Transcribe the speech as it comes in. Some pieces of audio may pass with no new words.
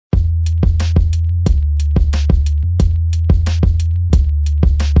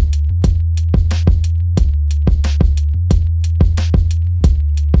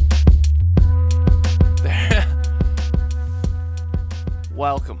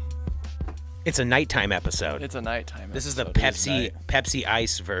It's a nighttime episode. It's a nighttime This is the episode. Pepsi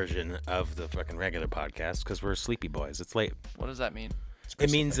Ice version of the fucking regular podcast because we're sleepy boys. It's late. What does that mean?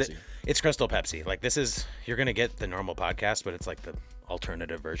 It means that it's Crystal Pepsi. Like you're gonna get the normal podcast, but it's like the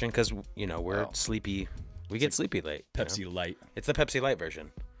alternative version because we're sleepy. We get sleepy late. Pepsi Light. It's the Pepsi Light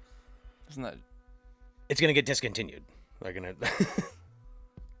version. Isn't that It's gonna get discontinued. They're gonna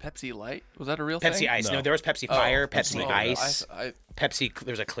Pepsi Light? Was that a real thing? Pepsi Ice. No, there was Pepsi Fire, Pepsi Oh, Ice, I Pepsi.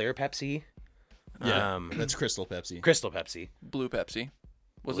 There's a clear Pepsi. Yeah, that's Crystal Pepsi. Crystal Pepsi. Blue Pepsi.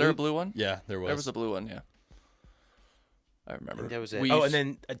 Was there a blue one? Yeah, there was. There was a blue one. Yeah, I remember. That was it. And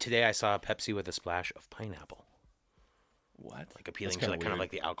then today I saw a Pepsi with a splash of pineapple. What? Like appealing to kind of like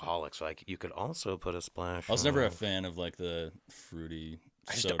the alcoholics. Like you could also put a splash. I was never a fan of like the fruity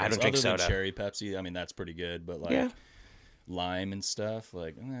sodas. I don't drink Other than soda. cherry Pepsi, I mean that's pretty good, but like lime and stuff,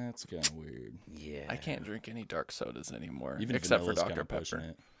 like that's kind of weird. Yeah. I can't drink any dark sodas anymore, Even except for vanilla's Dr. kinda pushing Pepper.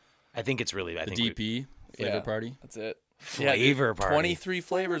 it. I think it's really. The DP flavor party. That's it. Flavor party. 23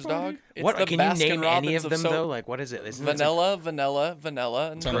 flavors, dog. It's What the can you name Baskin-Robbins any of them soda. though? Like what is it? Isn't Vanilla,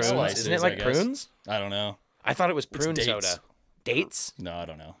 and Ton of Prunes? slices, Isn't it like I guess. prunes? I don't know. I thought it was prune dates. soda. Dates? No, I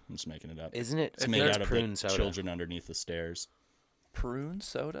don't know. I'm just making it up. Isn't it? It's If made there's out of prune the soda. children underneath the stairs. Prune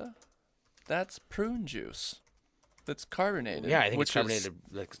soda? That's prune juice. That's carbonated. Yeah, I think which it's carbonated.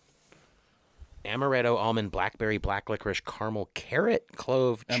 Like amaretto, almond, blackberry, black licorice, caramel, carrot,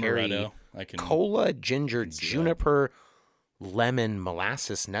 clove, cherry, Amaretto. I can. cola, ginger, see that. juniper, lemon,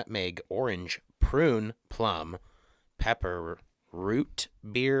 molasses, nutmeg, orange, prune, plum, pepper, root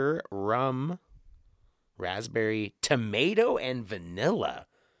beer, rum, raspberry, tomato, and vanilla.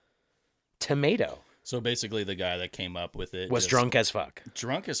 Tomato So basically, the guy that came up with it was just drunk as fuck.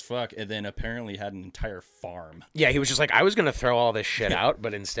 drunk as fuck, and then apparently had an entire farm. Yeah, he was just like, I was gonna throw all this shit out,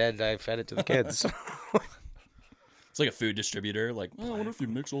 but instead I fed it to the kids. It's like a food distributor. Like, I wonder if you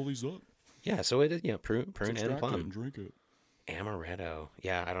mix all these up. Yeah, so it is, prune and Extract it plum. and drink it. Amaretto.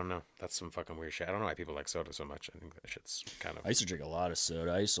 Yeah, I don't know. That's some fucking weird shit. I don't know why people like soda so much. I think that shit's kind of. I used to drink a lot of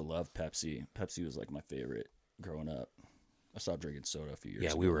soda. I used to love Pepsi. Pepsi was like my favorite growing up. I stopped drinking soda a few years Yeah,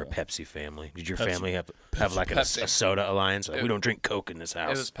 ago. we were a though. Pepsi family. Did your Pepsi. family have like a Pepsi. soda alliance? Like, we don't drink Coke in this It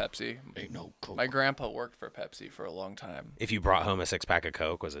house. was Pepsi. Ain't no Coke. My grandpa worked for Pepsi for a long time. If you brought home a 6-pack of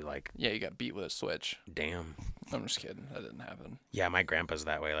Coke, was it like, Yeah, you got beat with a switch. damn? I'm just kidding. That didn't happen. Yeah, my grandpa's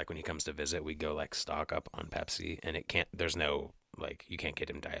that way. Like when he comes to visit, we go like stock up on Pepsi, and there's no like, you can't get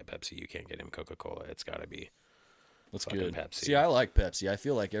him Diet Pepsi, you can't get him Coca-Cola. It's got to be. That's fucking good. Pepsi. See, I like Pepsi. I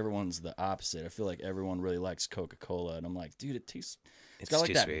feel like everyone's the opposite. I feel like everyone really likes Coca-Cola, and I'm like, dude, it tastes. It's got like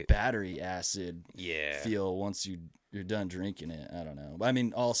too that sweet. battery acid Yeah. feel once you're done drinking it. I don't know. I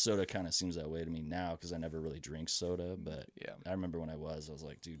mean, all soda kind of seems that way to me now because I never really drink soda. But Yeah. I remember when I was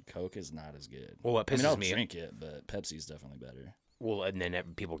like, dude, Coke is not as good. Well, what I mean, pisses I'll me. drink it, but Pepsi's definitely better. Well, and then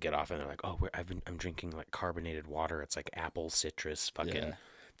people get off and they're like, "Oh, I'm drinking like carbonated water. It's like apple, citrus, fucking Yeah.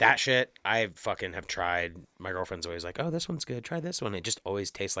 that shit." I fucking have tried. My girlfriend's always like, "Oh, this one's good. Try this one." It just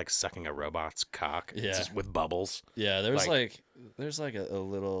always tastes like sucking a robot's cock. It's Yeah. just with bubbles. Yeah, there's like a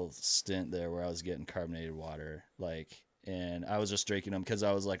little stint there where I was getting carbonated water, and I was just drinking them because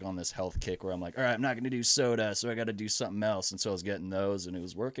I was like on this health kick where I'm like, all right, I'm not going to do soda, so I got to do something else. And so I was getting those, and it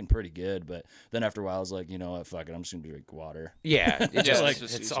was working pretty good. But then after a while, I was like, you know what, fuck it, I'm just going to drink water. Yeah, it just like,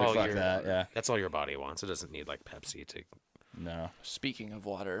 it's it's all fuck your that, yeah. That's all your body wants. It doesn't need like Pepsi to. No. Speaking of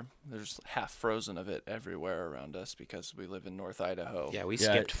water, there's half frozen of it everywhere around us because we live in North Idaho. Yeah, we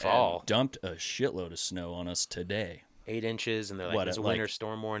Yeah, skipped and fall. Dumped a shitload of snow on us today. 8 inches, and they're like, What, it's a at, like, winter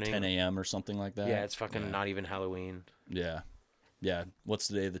storm warning. 10 a.m. or something like that. Yeah, it's fucking not even Halloween. Yeah. Yeah. What's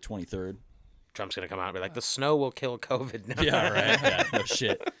today, the 23rd? Trump's gonna come out and be like, the snow will kill COVID now. Yeah, right. Yeah, no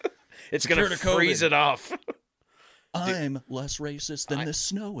shit. It's gonna Cure to freeze COVID. it off. I'm less racist than the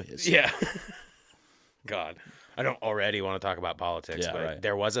snow is. Yeah. God. I don't already want to talk about politics, Yeah, but right.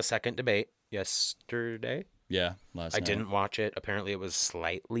 there was a second debate yesterday. Yeah, last I night. didn't watch it. Apparently, it was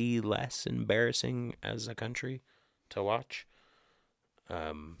slightly less embarrassing as a country to watch.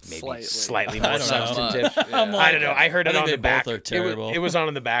 Maybe slightly I more don't know. substantive. I'm I don't know. I heard I it think on they the back. both are terrible. It was on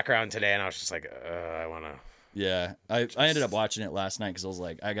in the background today, and I was just like, I want to. Yeah, I ended up watching it last night because I was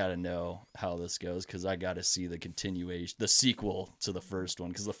like, I gotta know how this goes because I gotta see the continuation, the sequel to the first one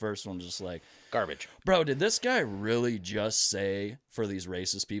because the first one was just like, Garbage. bro, did this guy really just say for these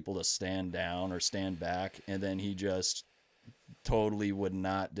racist people to stand down or stand back, and then he just totally would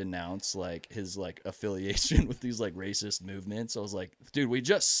not denounce like his like affiliation with these like racist movements? I was like, dude, we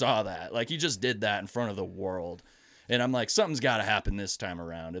just saw that, like he just did that in front of the world, and I'm like, something's got to happen this time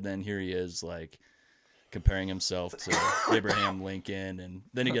around, and then here he is like comparing himself to Abraham Lincoln, and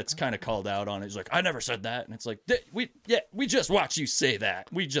then he gets kind of called out on it. He's like, I never said that. And it's like, we just watched you say that.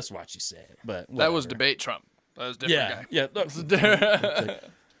 We just watched you say it. But whatever. That was debate Trump. That was a different guy. Yeah.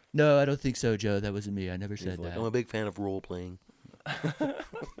 No, I don't think so, Joe. That wasn't me. I never said that. I'm a big fan of role playing.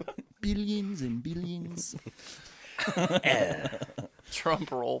 Billions and billions.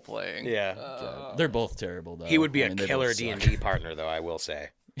 Trump role playing. Yeah. They're both terrible, though. He would be I mean, a they killer both D&D partner, though, I will say.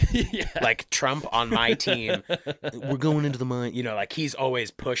 Yeah. Like Trump on my team, we're going into the mine. You know, like he's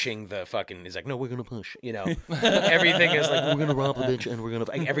always pushing the fucking. He's like, no, we're gonna push. You know, everything is like we're gonna rob the bitch and we're gonna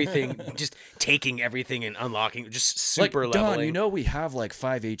like, everything, just taking everything and unlocking, just super like, leveling. Don, you know we have like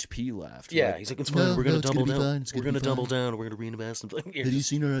 5 HP left. Yeah, Like, he's like, it's fine. We're gonna double down. We're gonna be double fine. down. We're gonna reinvest. And like, Have you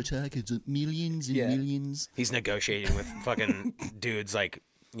seen our attack? It's millions and Yeah. millions. he's negotiating with fucking dudes like.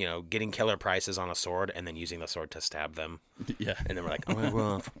 You know, getting killer prices on a sword and then using the sword to stab them. yeah. And then we're like, all right, we're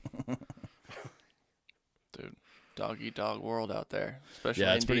off. Dude, dog eat dog world out there, especially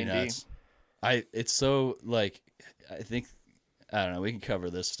Yeah, in it's pretty D&D. nuts. It's so like, I think, I don't know. We can cover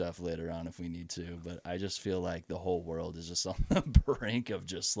this stuff later on if we need to, but I just feel like the whole world is just on the brink of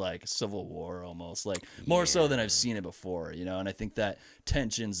just like civil war almost, like more so than I've seen it before, you know. And I think that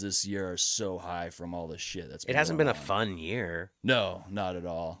tensions this year are so high from all the shit that's. It hasn't been a going on. fun year. No, not at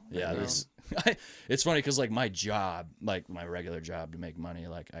all. Yeah, it's funny because like my job, like my regular job to make money,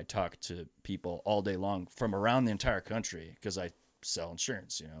 like I talk to people all day long from around the entire country because I sell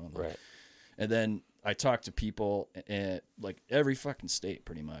insurance, you know. And, like, Right. and then I talk to people in like every fucking state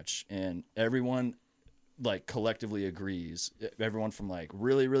pretty much, and everyone like collectively agrees. Everyone from like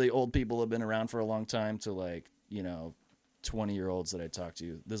really, really old people who have been around for a long time to like, you know, 20-year-olds that I talk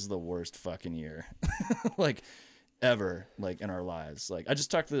to. This is the worst fucking year, like ever, like in our lives. Like I just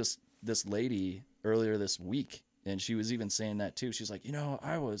talked to this lady earlier this week, and she was even saying that too. She's like, you know,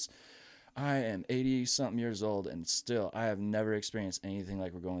 I am 80-something years old, and still, I have never experienced anything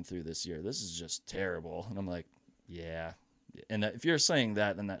like we're going through this year. This is just terrible. And I'm like, yeah. And if you're saying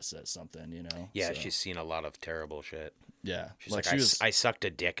that, then that says something, you know? Yeah, So, she's seen a lot of terrible shit. yeah. She's like, she was, I sucked a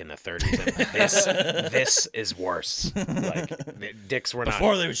dick in the 30s, and this is worse. Like, the dicks were not.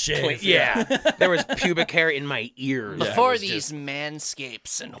 before they would shave. Yeah. There was pubic hair in my ears. It Before was these just-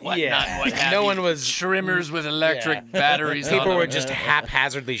 manscapes and whatnot, Yeah. what have No you, one was. trimmers with electric batteries on People them. were just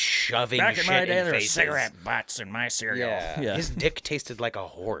haphazardly shoving Back in shit my day, in there were faces. cigarette butts in my cereal. Yeah. Yeah. His dick tasted like a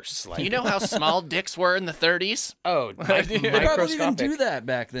horse. Like, You know how small dicks were in the 30s? oh, They probably didn't microscopic. do that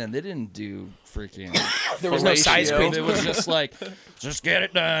back then. They didn't do freaking. There was no size Fellatio. queen. It was just like, just get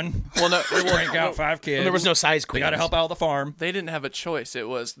it done. Well, no, Crank out 5 kids. There was no size We queen. got to help out the farm. they didn't have a choice. It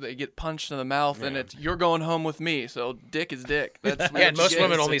was they get punched in the mouth, and it's you're going home with me. So dick is dick. That's Yeah, and most what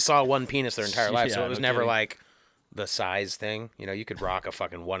women it is. only saw one penis their entire life, so Yeah, it was no never kidding. like the size thing. You know, you could rock a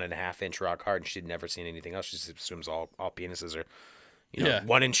fucking 1.5-inch rock hard, and she'd never seen anything else. She just assumes all penises are, you know, Yeah.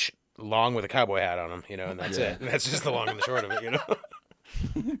 1 inch long with a cowboy hat on them. You know, and that's it. That's just the long and the short of it. You know.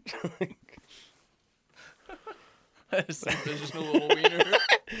 I just envision a little wiener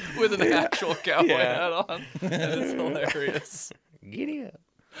with an actual cowboy Yeah. hat on. And it's hilarious. Giddy up.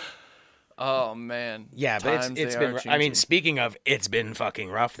 Oh man. Yeah, but Times, it's they been. are I mean, changing. speaking of, it's been fucking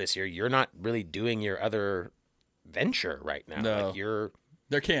rough this year. You're not really doing your other venture right now. No. Like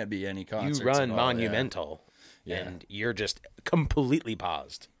There can't be any concerts. you run at all, yeah. Monumental, Yeah. and you're just completely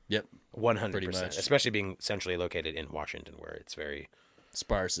paused. Yep. 100%, Pretty much. especially being centrally located in Washington, where it's very.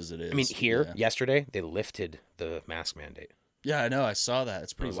 Sparse as it is. I mean, here Yeah. yesterday they lifted the mask mandate. Yeah, I know. I saw that.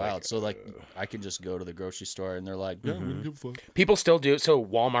 It's pretty was wild. like, So like, I can just go to the grocery store and they're like, yeah, we don't give a fuck. People still do. So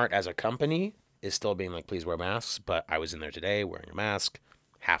Walmart as a company is still being like, please wear masks. But I was in there today wearing a mask.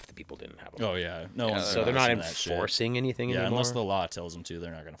 Half the people didn't have them. Oh yeah, no one's So they're not enforcing that shit. enforcing anything Yeah, anymore. unless the law tells them to,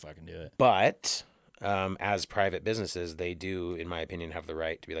 they're not gonna fucking do it. But as private businesses, they do, in my opinion, have the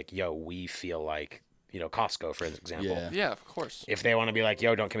right to be like, yo, we feel like, you know, Costco, for example. Yeah. Yeah, of course. If they want to be like,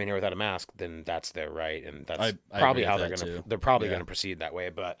 yo, don't come in here without a mask, then that's their right, and that's I probably agree how with they're that, gonna. too. They're probably Yeah. gonna proceed that way.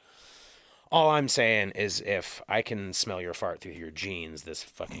 But all I'm saying is, if I can smell your fart through your jeans, this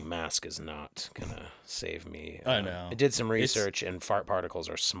fucking mask is not gonna save me. I know. I did some research, and fart particles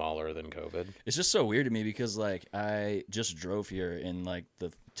are smaller than COVID. It's just so weird to me because like I just drove here in like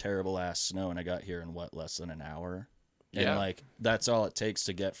the terrible ass snow and I got here in less than an hour. And Yeah. like that's all it takes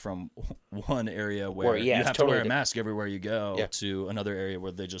to get from one area where yeah, you it's have to wear totally a mask everywhere you go Yeah. to another area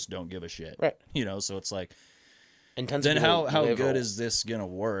where they just don't give a shit. Right. You know, so it's like And tons then of people how live good a- is this gonna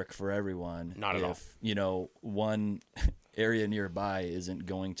work for everyone? Not at all. if, you know, one area nearby isn't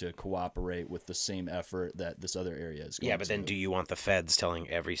going to cooperate with the same effort that this other area is going Yeah, but then to. do you want the feds telling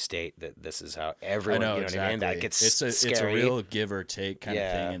every state that this is how everyone? I know, you know exactly. what I mean? That gets it's a scary. real give or take kind of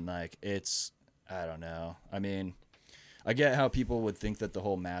Yeah. thing, and like it's I don't know. I mean, I get how people would think that the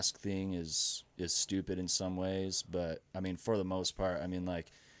whole mask thing is stupid in some ways, but I mean, for the most part, I mean,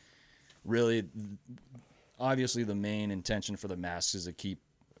 like, really, obviously, the main intention for the masks is to keep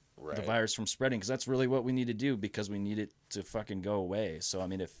the virus from spreading, because that's really what we need to do, because we need it to fucking go away. So I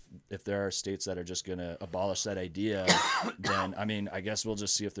mean, if there are states that are just gonna abolish that idea, then I mean, I guess we'll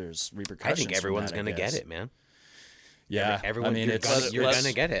just see if there's repercussions. I think everyone's gonna get it, man. Yeah, everyone. I mean, you're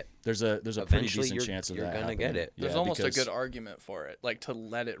gonna get it. There's a pretty decent chance of that. You're gonna happening. get it. There's Yeah, almost because- a good argument for it, like to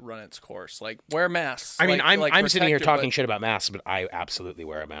let it run its course. Like wear masks. I mean, like, I'm sitting here protect it, talking but- shit about masks, but I absolutely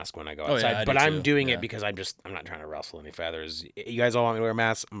wear a mask when I go Oh, yeah, outside. I but do I'm too. doing Yeah. it because I'm not trying to rustle any feathers. You guys all want me to wear a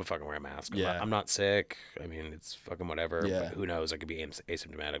mask? I'm gonna fucking wear a mask. I'm not sick. I mean, it's fucking whatever. Yeah. But who knows? I could be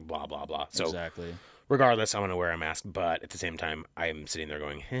asymptomatic. Blah blah blah. So Exactly. regardless, I want to wear a mask. But at the same time, I'm sitting there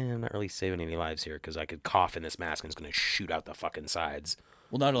going, I'm not really saving any lives here, because I could cough in this mask and it's gonna shoot out the fucking sides.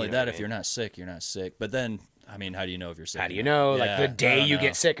 Well, not only know that, what I if you're not sick, you're not sick. But then, I mean, how do you know if you're sick? How do you know? Like the Yeah, I day don't you know.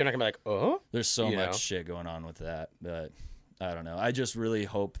 get sick, you're not gonna be like, oh. There's so you much know? shit going on with that, but I don't know. I just really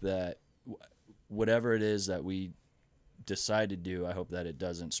hope that whatever it is that we decide to do, I hope that it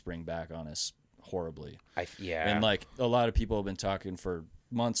doesn't spring back on us horribly. Yeah. And like a lot of people have been talking for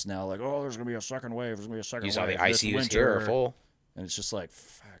months now, like, oh, there's gonna be a second wave. There's gonna be a second You wave. saw the this ICUs winter. here are full. And it's just like,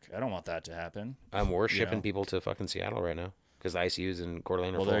 fuck, I don't want that to happen. We're shipping know? people to fucking Seattle right now because the ICUs in Coeur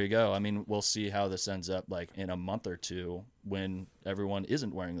d'Alene are Well, full. there you go. I mean, we'll see how this ends up, like in a month or two, when everyone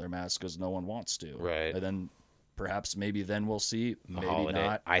isn't wearing their masks because no one wants to. Right. And then perhaps maybe then we'll see. Maybe holiday.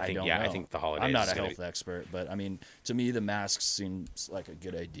 not. I think don't yeah. I know. think the holiday. I'm not is a gonna health expert, but I mean, to me, the masks seems like a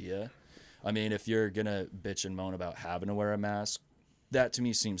good idea. I mean, if you're gonna bitch and moan about having to wear a mask, that to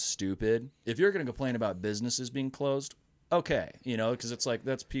me seems stupid. If you're gonna complain about businesses being closed, okay, you know, because it's like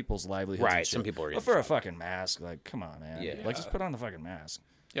that's people's livelihoods. and Right, shit. some people are But for a fucking mask, like, come on, man. Yeah. Like, just put on the fucking mask.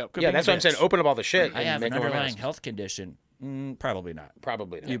 Yeah, Could Yeah, be that's a what I'm saying. bitch. Open up all the shit. I and have make an them wear underlying masks. health condition. Probably not.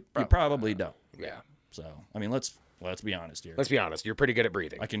 Probably not. You probably don't. Yeah. So, I mean, let's be honest here. Let's be honest. You're pretty good at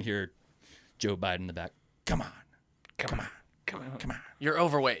breathing. I can hear Joe Biden in the back. Come on. Come on. Come on. Come on. You're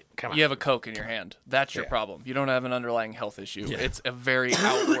overweight. Come on. You have a Coke in your hand. That's your Yeah. problem. You don't have an underlying health issue. Yeah. It's a very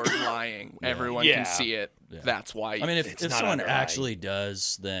outward lying. Everyone Yeah. can see it. That's why. I mean, if It's not someone underlying. actually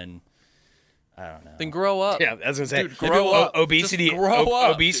does, then I don't know. then grow up. Yeah, as I was gonna say, Dude, grow up. Obesity. Just grow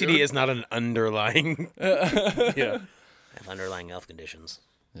up, obesity dude. is not an underlying. Yeah. I have underlying health conditions.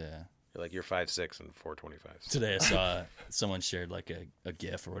 Yeah. You're like you're 5'6" and 425. Today I saw someone shared like a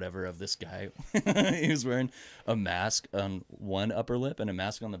GIF or whatever of this guy. He was wearing a mask on one upper lip and a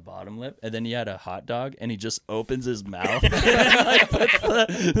mask on the bottom lip, and then he had a hot dog, and he just opens his mouth and like puts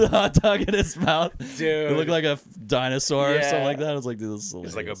the hot dog in his mouth. Dude. It looked like a dinosaur or something Yeah. like that. I was like, dude, this is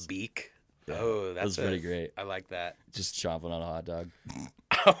hilarious. It's like a beak. Oh, that's was pretty great. I like that. Just chomping on a hot dog.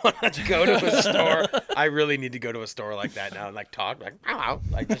 I want to go to a store. I really need to go to a store like that now and like talk like ow,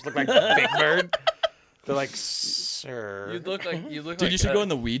 like just look like Big Bird. They're like, sir. You look like Dude, you should go in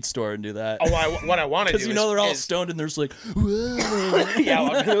the weed store and do that. Oh, what I want to do Because you know they're all is, stoned and they're just like,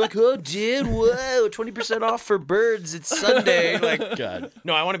 yeah, they're like, oh, dude, whoa, 20% off for birds. It's Sunday. Like, God.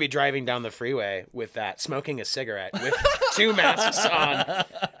 no, I want to be driving down the freeway with that, smoking a cigarette with two masks on,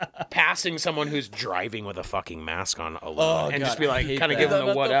 passing someone who's driving with a fucking mask on alone, Oh, and God, just be I like, hate kind of that. give them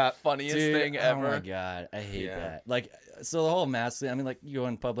the what up. Funniest Dude, thing ever. Oh my God, I hate Yeah. that. Like, so the whole mask thing, I mean, like, you go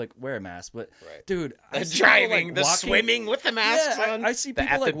in public, wear a mask, but Right. dude, I The see people, driving, like, the walking- swimming with the masks Yeah, on. I see the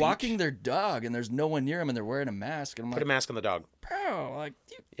people at the like beach. walking their dog, and there's no one near them, and they're wearing a mask, and I'm Put like, a mask on the dog. bro, like,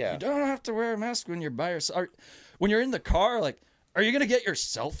 Yeah. you don't have to wear a mask when you're by yourself. When you're in the car, like, are you gonna get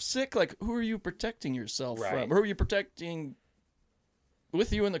yourself sick? Like, who are you protecting yourself Right. from? Who are you protecting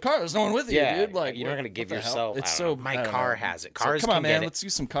with you in the car? There's no one with you, Yeah, dude. Like, you're not gonna what give the hell? yourself. It's I so don't know. My I don't car know. has it. So, Cars come on, can man. get it. Let's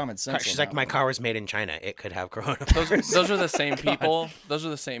use some common sense. She's on like, that my one. car was made in China. It could have coronavirus. Those are the same people. Those are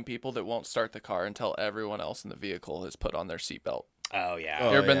the same people that won't start the car until everyone else in the vehicle has put on their seatbelt. Oh yeah.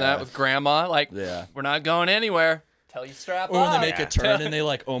 Oh, You ever been yeah. that with grandma? Like, Yeah. we're not going anywhere. Tell you strap Or when they on. make a turn and they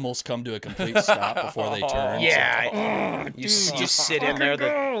like almost come to a complete stop before they turn. Yeah, you just sit in there.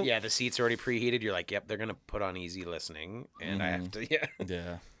 The seats are already preheated. You're like, yep, they're gonna put on easy listening, and I have to. Yeah,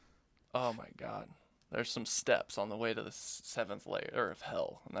 Yeah. Oh my God. There's some steps on the way to the seventh layer of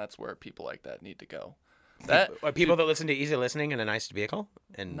hell, and that's where people like that need to go. That people that listen to easy listening in a nice vehicle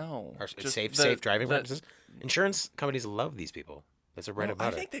and No, are just safe driving the- practices. Insurance companies love these people. That's the bread and I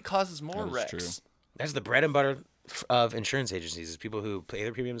butter. think that causes more That is wrecks. true. That's the bread and butter of insurance agencies. Is people who pay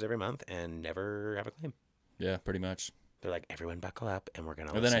their premiums every month and never have a claim. Yeah, pretty much. They're like, everyone buckle up, and we're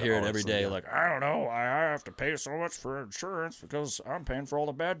gonna. And then I listen to hear it all every this day, and like, I don't know, I have to pay so much for insurance because I'm paying for all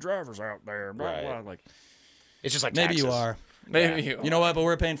the bad drivers out there. Blah, Right. blah. Like, it's just like maybe you taxes. are. Maybe you. You know what? But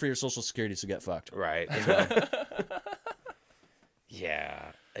we're paying for your Social Security, so get fucked. Right.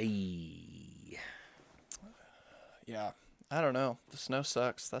 Yeah. Ay. Yeah. I don't know. The snow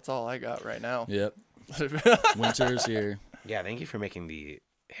sucks. That's all I got right now. Yep. Winter's here. Yeah, thank you for making the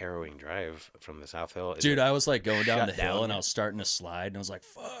harrowing drive from the South Hill. Dude, I was like going down shut the hill down? and I was starting to slide and I was like,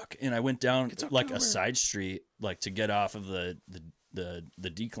 fuck. And I went down like a side street, like to get off of the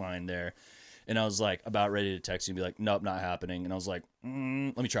decline there. And I was like about ready to text you and be like, nope, not happening. And I was like, let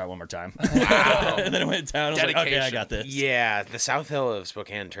me try it one more time. Wow. And then I went down. I was like, okay, I got this. Yeah, the South Hill of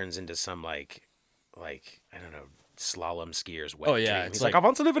Spokane turns into some like I don't know, slalom skiers wet Oh, yeah, dream. it's He's like, like- I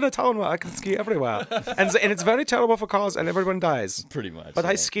want to live in a town where I can ski everywhere, and it's very terrible for cars and everyone dies. Pretty much. But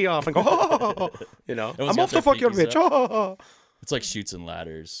I yeah. ski off and go, oh, you know, Everyone's I'm got off to their fuck your pinkies bitch. up. Oh, It's like chutes and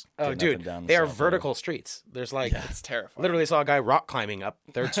ladders. oh getting up dude, and down the they are South Hill. vertical streets. There's like, It's terrifying. literally saw a guy rock climbing up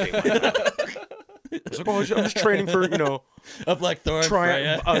 3rd Street. It's like, oh, I'm just training for, you know, Up like Thor and try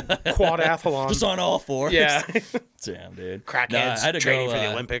Freya. a quadathlon. Just on all fours. Yeah. Damn, dude. Crackheads Nah, I had to training go, for the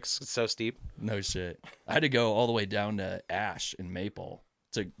Olympics. It's so steep. No shit. I had to go all the way down to Ash and Maple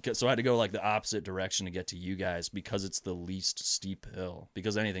so I had to go like the opposite direction to get to you guys because it's the least steep hill.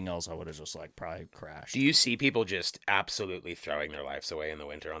 Because anything else, I would have just like probably crashed. Do you see people just absolutely throwing their lives away in the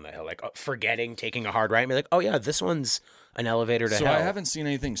winter on the hill, like forgetting taking a hard right and be like, oh yeah, this one's an elevator to So hell. I haven't seen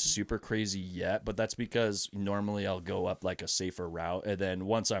anything super crazy yet, but that's because normally I'll go up like a safer route, and then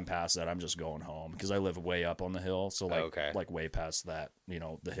once I'm past that, I'm just going home because I live way up on the hill, so like Okay. like way past that, you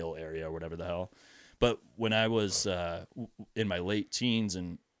know, the hill area or whatever the hell. But when I was in my late teens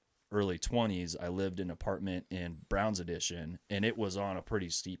and early 20s, I lived in an apartment in Browns Addition, and it was on a pretty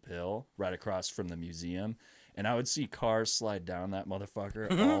steep hill right across from the museum. And I would see cars slide down that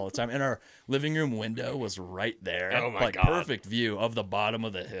motherfucker all the time. And our living room window was right there. Oh, my like God. perfect view of the bottom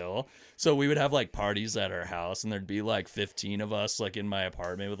of the hill. So we would have like parties at our house, and there'd be like 15 of us like in my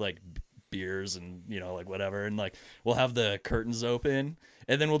apartment with like beers and, you know, like whatever. And like we'll have the curtains open,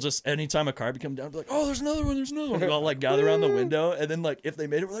 and then we'll just, anytime a car would come down, be like, oh, there's another one, we'll all like gather around the window, and then like if they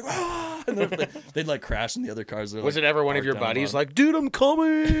made it, we're like, ah, and then they'd like crash in the other cars. Was it ever one of your buddies like, dude, I'm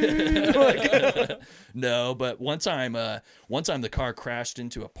coming? No, but one time the car crashed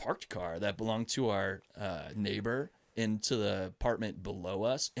into a parked car that belonged to our neighbor into the apartment below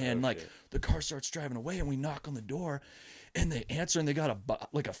us, and the car starts driving away, and we knock on the door, and they answer, and they got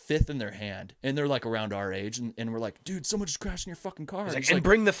a fifth in their hand, and they're like around our age, and we're like, dude, someone just crashed in your fucking car. He's like, He's and like,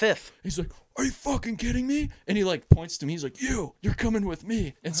 bring the 5th. he's like, are you fucking kidding me? And he like points to me. He's like, you're coming with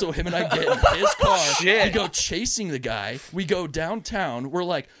me. And so him and I get in his car. Shit. We go chasing the guy. We go downtown. We're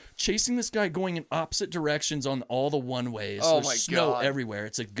like chasing this guy going in opposite directions on all the one ways. Oh There's my snow God. everywhere.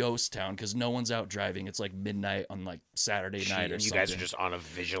 It's a ghost town because no one's out driving. It's like midnight on like Saturday night or And you something. guys are just on a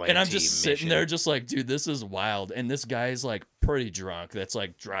vigilante And I'm just sitting mission. there just like, dude, this is wild. And this guy's like pretty drunk that's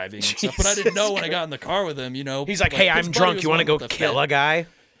like driving and stuff. But I didn't know when I got in the car with him, you know. He's like, hey, his I'm buddy drunk. was You want to one go with the kill fit. a guy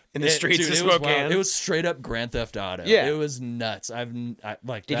in the streets Dude, of it was wild. Spokane? It was straight up Grand Theft Auto. Yeah. It was nuts. Like.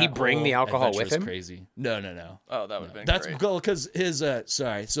 Did that he bring whole the alcohol adventure with was him? Crazy. No. Oh, that would have been That's great. cool because his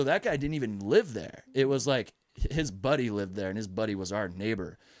sorry. So that guy didn't even live there. It was like his buddy lived there, and his buddy was our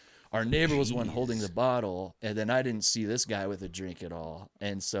neighbor. Our neighbor was the one holding the bottle, and then I didn't see this guy with a drink at all.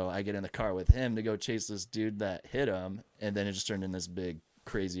 And so I get in the car with him to go chase this dude that hit him, and then it just turned into this big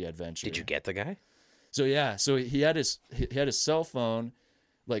crazy adventure. Did you get the guy? So yeah, so he had his cell phone,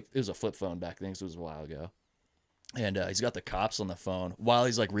 like it was a flip phone back then, so it was a while ago, and he's got the cops on the phone while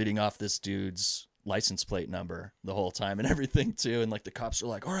he's like reading off this dude's license plate number the whole time and everything too, and like the cops are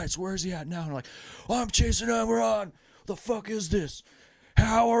like, all right, so where's he at now? And I'm like, oh, I'm chasing him. We're on. The fuck is this?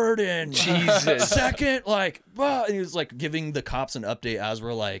 Howard and Jesus. second, like, well, and he was like giving the cops an update as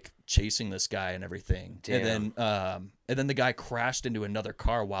we're like chasing this guy and everything. Damn. And then the guy crashed into another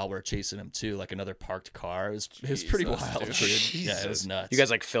car while we're chasing him too, like another parked car. It was pretty Jesus, wild, dude. dude. Yeah, it was Jesus. nuts. You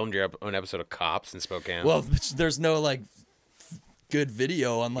guys like filmed your own episode of Cops in Spokane? well, there's no like good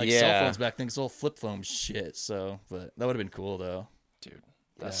video on like cell Yeah. phones back then. It's all flip phone shit. So, but that would have been cool though. Dude.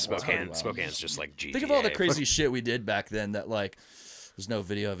 That's Spokane's just like GTA. Think of all the crazy shit we did back then that like there's no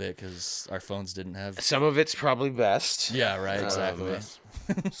video of it because our phones didn't have. Some of it's probably best. Yeah, right. Exactly.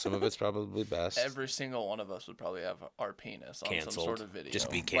 Some of it's probably best. Every single one of us would probably have our penis on Canceled. some sort of video. Just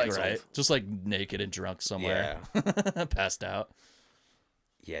be Like, canceled. Right. Just like naked and drunk somewhere, passed out.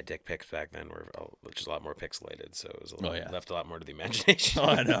 Yeah, dick pics back then were just a lot more pixelated, so it was a little, Oh, yeah. left a lot more to the imagination.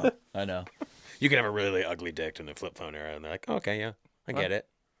 Oh, I know. You can have a really ugly dick in the flip phone era, and they're like, okay, yeah, I get it.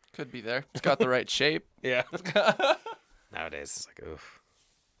 Could be there. It's got the right shape. Yeah. Nowadays, it's like, oof.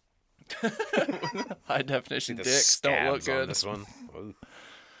 High definition The dicks don't look scabs on good. this one. Ooh.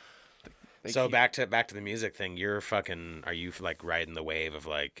 So back to the music thing. Are you like riding the wave of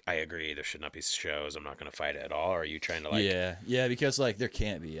like, I agree, there should not be shows, I'm not going to fight it at all? Or are you trying to like... Yeah, because like there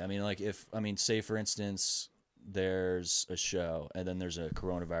can't be. I mean, like say for instance, there's a show and then there's a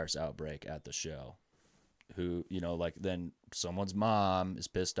coronavirus outbreak at the show. Who, like then someone's mom is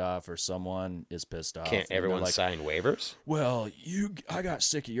pissed off or someone is pissed off. Can't everyone like, sign waivers? Well, I got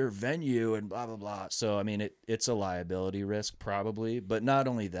sick of your venue and blah, blah, blah. So, I mean, it's a liability risk probably. But not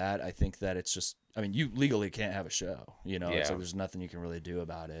only that, I think that it's just, I mean, you legally can't have a show. It's like there's nothing you can really do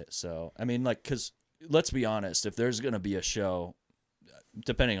about it. So, I mean, like, because let's be honest, if there's going to be a show,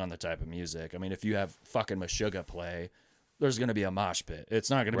 depending on the type of music, I mean, if you have fucking Meshuggah play, there's going to be a mosh pit. It's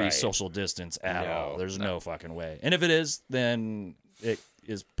not going to be social distance at all. There's no fucking way. And if it is, then it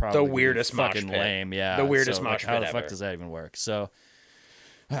is probably the weirdest fucking mosh pit. lame. Yeah, the weirdest mosh pit how the ever. fuck does that even work? So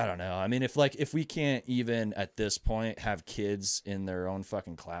I don't know. I mean, if we can't even at this point have kids in their own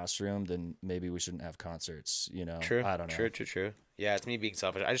fucking classroom, then maybe we shouldn't have concerts. True. I don't know. True. Yeah, it's me being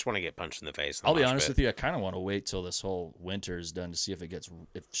selfish. I just want to get punched in the face. I'll be honest with you. I kind of want to wait till this whole winter is done to see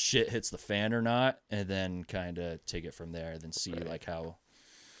if shit hits the fan or not, and then kind of take it from there. Then see like how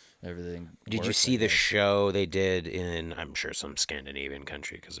everything. Did you see the show they did in, I'm sure, some Scandinavian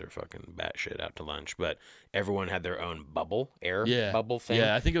country because they're fucking batshit out to lunch, but everyone had their own air bubble thing?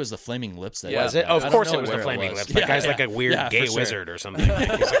 Yeah, I think it was the Flaming Lips. Was it? Oh, of course it was the Flaming Lips. That guy's like a weird gay wizard or something. He's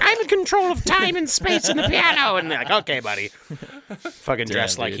like, I'm in control of time and space in the piano. And they're like, okay, buddy. Fucking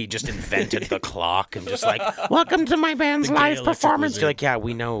dressed like he just invented the clock and just like, welcome to my band's live performance. You're like, yeah,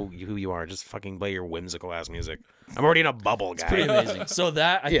 we know who you are. Just fucking play your whimsical ass music. I'm already in a bubble, guy. It's pretty amazing. So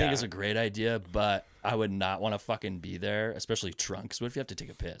that, I think, is a great idea, but I would not want to fucking be there, especially trunks. What if you have to take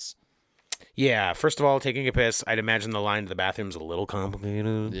a piss? Yeah, first of all, taking a piss, I'd imagine the line to the bathroom's a little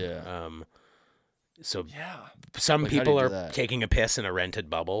complicated. Yeah. So some people are taking a piss in a rented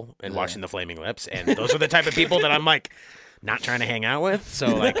bubble and watching the Flaming Lips, and those are the type of people that I'm like not trying to hang out with. So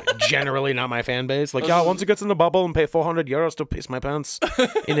like generally not my fan base. Like, once it gets in the bubble and pay 400 euros to piss my pants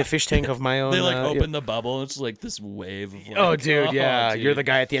in a fish tank of my own. They like open the bubble and it's like this wave of like, oh dude, you're the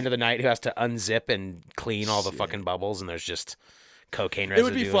guy at the end of the night who has to unzip and clean all the fucking bubbles, and there's just cocaine residue.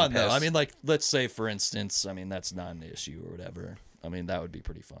 It would be fun though. I mean, like, let's say for instance, I mean, that's not an issue or whatever. I mean, that would be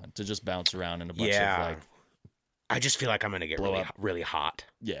pretty fun to just bounce around in a bunch of like. I just feel like I'm gonna get really hot.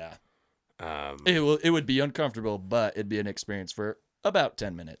 Yeah. It would be uncomfortable, but it'd be an experience for about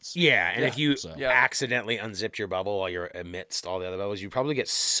 10 minutes. Yeah, and if you accidentally unzipped your bubble while you're amidst all the other bubbles, you probably get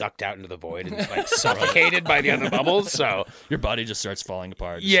sucked out into the void and like suffocated by the other bubbles. So your body just starts falling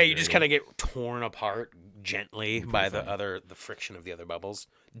apart. Yeah, you just kind of get torn apart gently by the friction of the other bubbles.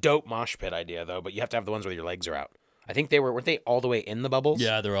 Dope mosh pit idea though, but you have to have the ones where your legs are out. I think weren't they all the way in the bubbles?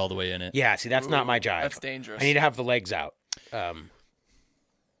 Yeah, they're all the way in it. Yeah, see, that's not my jive. That's dangerous. I need to have the legs out.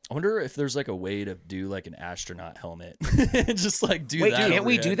 I wonder if there's like a way to do like an astronaut helmet. Just like do Wait, that. Can't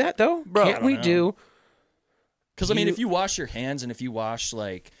we do that though? Bro, can't we do? Because I mean, if you wash your hands and if you wash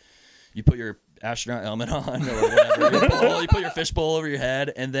like, you put your astronaut helmet on or whatever, you put your fishbowl over your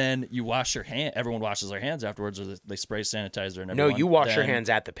head, and then you wash your hand. Everyone washes their hands afterwards, or they spray sanitizer and everyone. No, you wash your hands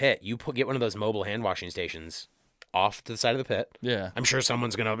at the pit. You get one of those mobile hand washing stations off to the side of the pit. Yeah. I'm sure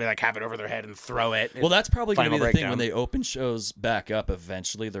someone's going to be like have it over their head and throw it. Well, that's probably going to be the thing when they open shows back up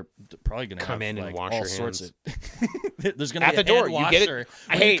eventually. They're probably going to come in and wash all your sorts hands. Of there's going to at be the a door. hand You get washer. it.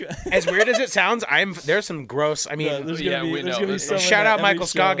 I hate as weird as it sounds. There's some gross. I mean, there's gonna be shout out Michael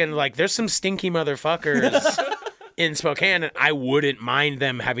Scoggin. Like, there's some stinky motherfuckers in Spokane, and I wouldn't mind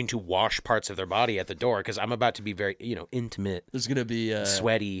them having to wash parts of their body at the door because I'm about to be very, intimate. There's going to be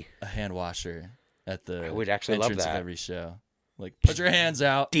sweaty a hand washer at the I would actually love entrance that. of every show. Like, put your hands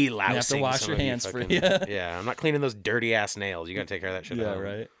out. Delousing. You have to wash your hands for you. Yeah, I'm not cleaning those dirty ass nails. You got to take care of that shit. Yeah,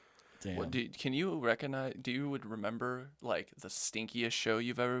 right. Damn. What, can you recognize? Do you would remember like the stinkiest show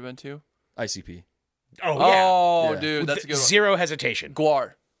you've ever been to? ICP. Oh yeah. Oh, Yeah. dude, that's a good one. Zero hesitation.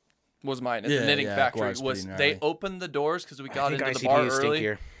 Guar was mine at the knitting factory. Guar's pretty They gnarly. opened the doors because we got into ICP the bar is early.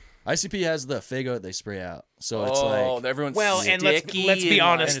 stinkier. ICP has the Fago that they spray out, so it's like everyone's and let's be sticky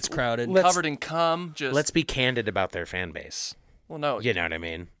honest. and it's crowded. covered in cum. Just Let's be candid about their fan base. well, no, You know what I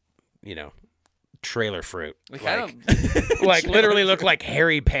mean? Trailer fruit. they kind of Like literally look like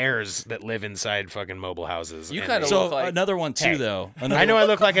hairy pears that live inside fucking mobile houses. You And kinda they- so look like- another one too, Hey, though. I know I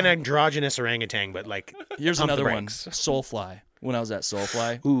look like an androgynous orangutan, but like Here's pump the another one. brakes. Soulfly. When I was at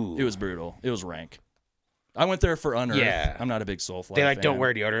Soulfly, Ooh. it was brutal. It was rank. I went there for Unearth. Yeah. I'm not a big Soulfly They like fan. don't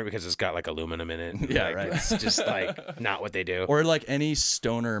wear deodorant because it's got like aluminum in it. Yeah, Like, right. It's just like not what they do. Or like any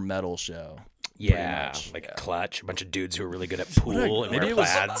stoner metal show. Yeah, much. like Clutch, a bunch of dudes who are really good at pool and maybe wear it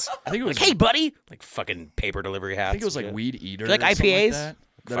was- plaids. I think it was Like, hey, buddy, like fucking paper delivery hats. I think it was like Weed Eater. Do you like or something IPAs? Like that.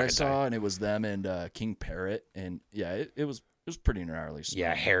 that I saw, and it was them and King Parrot, and yeah, it was pretty gnarly stuff.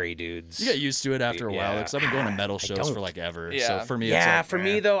 Yeah, hairy dudes. You get used to it after a while, Yeah. because I've been going to metal shows don't. for like ever. Yeah. So for me, Yeah, it's like, for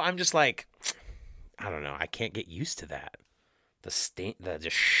me though, I'm just like, I don't know. I can't get used to that. The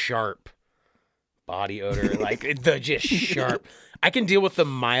just sharp body odor, like the just sharp. I can deal with the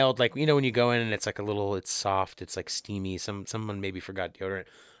mild, like when you go in and it's like it's soft, it's like steamy. Someone maybe forgot deodorant.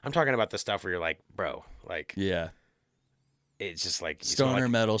 I'm talking about the stuff where you're like, bro, like yeah, it's just like you smell stoner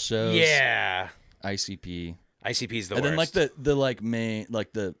like, metal shows. Yeah, ICP. ICP's the and worst. then like the like main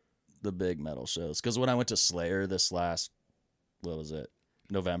like the big metal shows, because when I went to Slayer this last, what was it,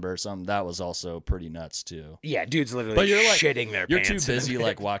 November or something, that was also pretty nuts too. Yeah, dudes literally But you're like, shitting their you're pants. too busy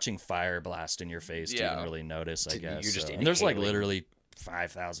like watching fire blast in your face to Yeah. even really notice, I guess. You're just And there's like inhaling. literally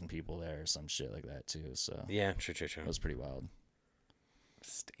 5,000 people there or some shit like that too. So Yeah, true. it was pretty wild.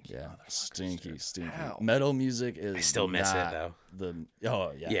 Stinky Yeah, motherfuckers, dude. stinky. How? Metal music is. I still miss it not though.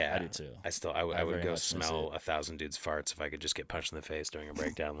 Oh yeah, Yeah, I do too. I would very go much miss smell it. 1,000 dudes' farts if I could just get punched in the face during a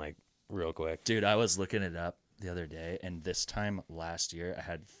breakdown, like real quick. Dude, I was looking it up the other day, and this time last year I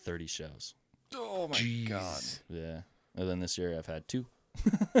had 30 shows. Oh my god. Yeah, and then this year I've had 2.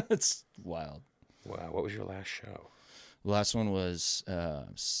 It's wild. Wow, what was your last show? The last one was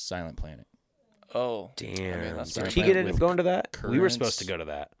Silent Planet. Oh. Damn. that's Did very he bad. get in With going to that? We were Currents. supposed to go to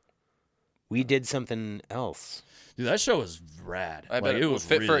that. We did something else. Dude, that show was rad. I bet it was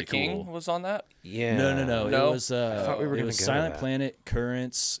Fit for really a King cool. was on that. Yeah. No. No? It was. I thought we were it gonna was go to Silent that. Planet,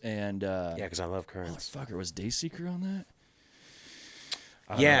 Currents, and Yeah, because I love Currents. motherfucker, was Dayseeker on that?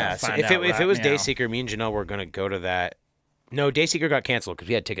 Yeah, so find if out it right was now. Dayseeker, me and Janelle were gonna go to that. No, Dayseeker got canceled because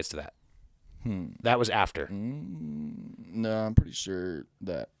we had tickets to that. That was after, No, I'm pretty sure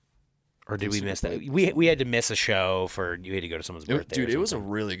that. or did we Dayseeker miss that? played We had to miss a show for you had to go to someone's birthday. Dude, or it was a something.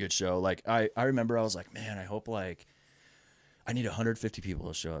 really good show. Like I remember I was like, man, I hope like I need 150 people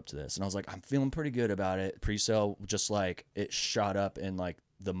to show up to this, and I was like, I'm feeling pretty good about it. Pre-sale just like it shot up in like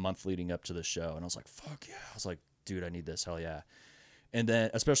the month leading up to the show, and I was like, fuck yeah. I was like, dude, I need this, hell yeah. And then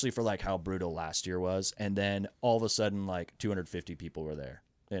especially for like how brutal last year was, and then all of a sudden like 250 people were there,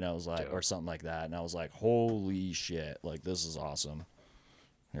 and I was like, or something like that, and I was like, holy shit, like this is awesome.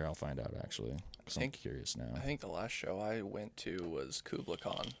 Here, I'll find out actually, because I'm curious now. I think the last show I went to was Kubla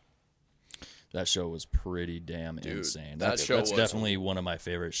Khan. That show was pretty damn Dude, insane. that That's show was- definitely one of my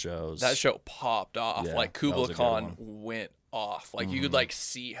favorite shows. That show popped off. Yeah, like that Kubla was a good Khan one. went off. Like you could like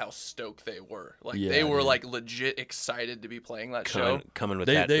see how stoked they were. Like Yeah, they were dude. like legit excited to be playing that show. coming with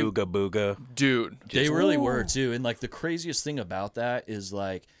They- that they- ooga booga. Dude, They just- really were too. And like the craziest thing about that is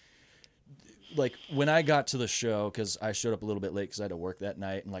like when I got to the show, because I showed up a little bit late because I had to work that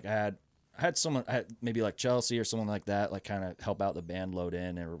night, and like I had someone, maybe like Chelsea or someone like that, like kind of help out the band load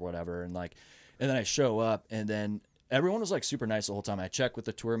in or whatever, and then I show up, and then everyone was like super nice the whole time. I checked with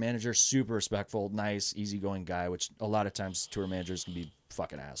the tour manager, super respectful, nice, easygoing guy, which a lot of times tour managers can be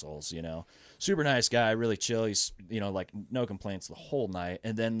fucking assholes, you know. Super nice guy, really chill. He's, like no complaints the whole night.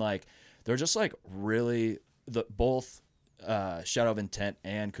 And then like they're just like really both Shadow of Intent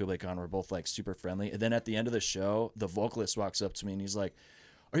and Kublai Khan were both like super friendly. And then at the end of the show, the vocalist walks up to me and he's like,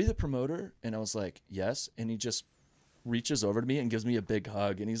 "Are you the promoter?" And I was like, "Yes." And he just reaches over to me and gives me a big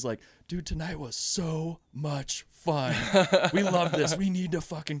hug, and he's like, "Dude, tonight was so much fun. We love this. We need to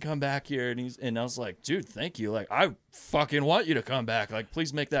fucking come back here." And I was like, "Dude, thank you. Like, I fucking want you to come back. Like,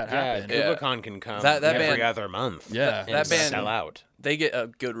 please make that happen." Yeah. Kubla Khan can come That every band- other month. Yeah. and that band- sell out. They get a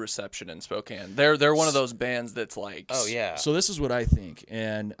good reception in Spokane. They're one of those bands that's like, Oh yeah. So this is what I think,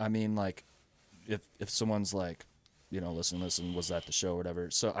 and I mean, like, if someone's like, listen, was that the show or whatever.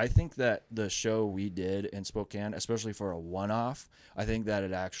 So I think that the show we did in Spokane, especially for a one-off, I think that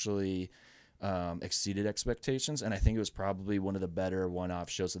it actually exceeded expectations, and I think it was probably one of the better one-off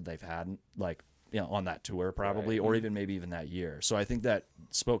shows that they've had, like, on that tour probably, or even maybe even that year. So I think that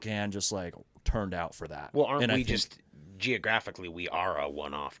Spokane just like turned out for that. Well, aren't And I we think- just geographically we are a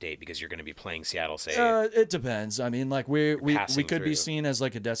one-off date because you're going to be playing Seattle, say. It depends. I mean, like we passing could be through. seen as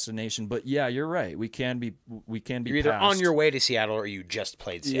like a destination, but yeah, you're right. We can be You're either on passed. your way to Seattle or you just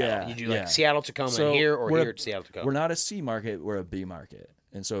played Seattle. Yeah, You do yeah. like Seattle Tacoma So here or we're- here to Seattle Tacoma. We're not a C market, we're a B market.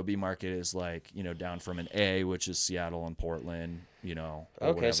 And so a B market is like, down from an A, which is Seattle and Portland, or Okay, see, I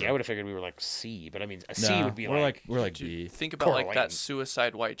whatever. would have figured we were like C, but I mean, a C No, would be we're like we're like B. think about Coeur like that d'Alene.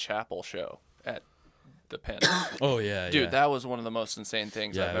 Suicide Whitechapel show at the Pen. Oh yeah, Dude, yeah. that was one of the most insane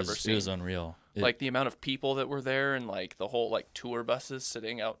things yeah, I've ever it seen. was unreal. Like the amount of people that were there and like the whole like tour buses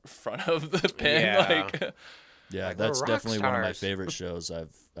sitting out front of the Pen. Yeah. Like Yeah, Like, we're that's rock definitely one of my stars. favorite shows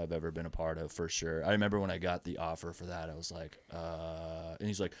I've ever been a part of, for sure. I remember when I got the offer for that, I was like, and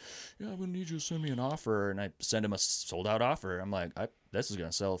he's like, yeah, I'm gonna need you to send me an offer, and I send him a sold out offer. I'm like, this is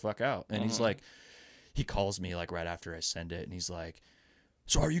gonna sell the fuck out, and he's like, he calls me like right after I send it, and he's like,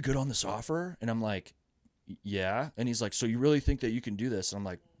 so are you good on this offer? And I'm like, yeah, and he's like, so you really think that you can do this? And I'm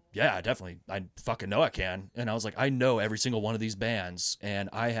like, yeah, definitely. I fucking know I can. And I was like, I know every single one of these bands, and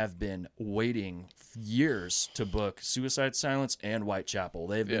I have been waiting years to book Suicide Silence and Whitechapel.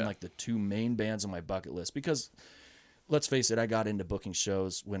 They've been like the two main bands on my bucket list because, let's face it, I got into booking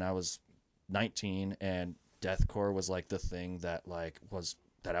shows when I was 19, and deathcore was like the thing that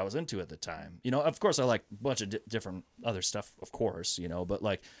that I was into at the time. You know, of course I like a bunch of different other stuff, of course, you know, but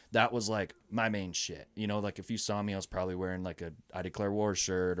like that was like my main shit. You know, like if you saw me, I was probably wearing like a I Declare War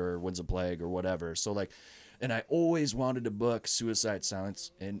shirt or Winds of Plague or whatever. So like, and I always wanted to book Suicide Silence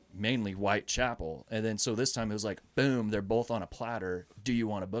and mainly Whitechapel. And then so this time it was like, boom, they're both on a platter. Do you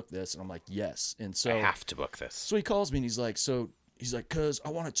want to book this? And I'm like, yes. And so I have to book this. So he calls me and he's like, cause I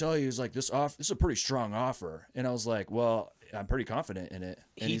want to tell you, he's like, this is a pretty strong offer. And I was like, well, I'm pretty confident in it.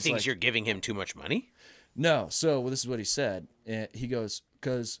 And He he's thinks like, you're giving him too much money? no. So this is what he said. And he goes,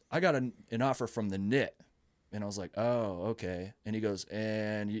 cause I got an offer from the knit. And I was like, oh, okay. And he goes,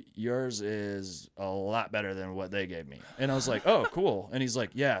 and yours is a lot better than what they gave me. And I was like, oh, cool. And he's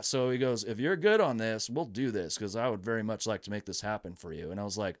like, yeah. So he goes, if you're good on this, we'll do this, because I would very much like to make this happen for you. And I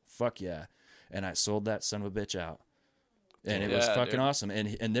was like, fuck yeah. And I sold that son of a bitch out. And it was fucking awesome.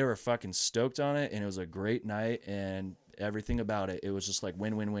 And they were fucking stoked on it. And it was a great night. And everything about it, it was just like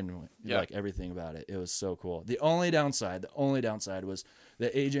win, win, win, win. Yeah. Like everything about it. It was so cool. The only downside was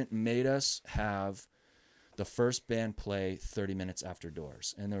the agent made us have the first band play 30 minutes after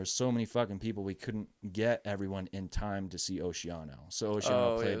doors. And there were so many fucking people, we couldn't get everyone in time to see Oceano. So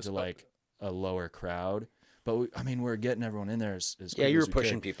Oceano played to like a lower crowd. But we're getting everyone in there as Yeah, quick you were as we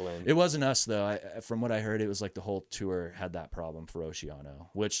pushing could. people in. It wasn't us though. From what I heard, it was like the whole tour had that problem for Oceano,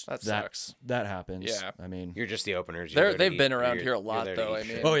 which That sucks. That happens. Yeah. I mean, You're just the openers. You're there to They've been eat- around you're- here a you're lot there to though. eat I mean,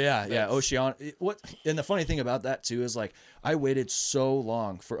 shit. oh yeah, yeah. That's- Oceano. And the funny thing about that too is like I waited so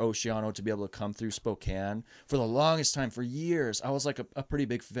long for Oceano to be able to come through Spokane for the longest time, for years. I was like a pretty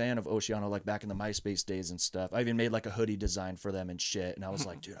big fan of Oceano, like back in the MySpace days and stuff. I even made like a hoodie design for them and shit. And I was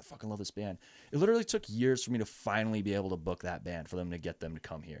like, dude, I fucking love this band. It literally took years for me to finally be able to book that band, for them to get them to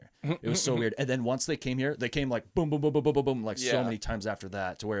come here. It was so weird. And then once they came here, they came like boom, boom, boom, boom, boom, boom, boom, like so Yeah. many times after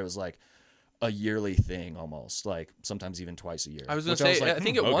that, to where it was like a yearly thing almost, like sometimes even twice a year. I was gonna Which say, like, I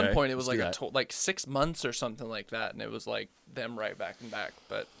think at one okay, point it was let's like do that. like 6 months or something like that, and it was like them right back and back.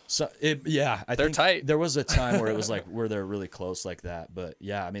 But So I They're think tight. There was a time where it was like where they're really close like that, but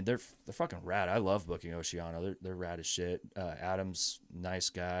yeah, I mean they're fucking rad. I love booking Oceano. They're rad as shit. Adam's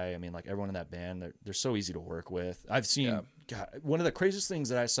nice guy. I mean, like everyone in that band, they're so easy to work with. I've seen God, one of the craziest things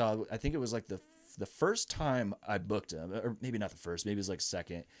that I saw. I think it was like the first time I booked him, or maybe not the first, maybe it was like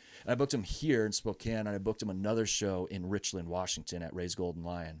second. And I booked him here in Spokane, and I booked him another show in Richland, Washington at Ray's Golden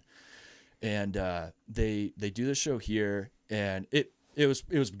Lion. And they do the show here, and it was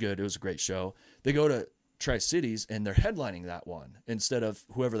good. It was a great show. They go to Tri-Cities, and they're headlining that one instead of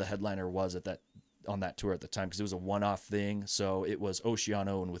whoever the headliner was on that tour at the time, because it was a one-off thing. So it was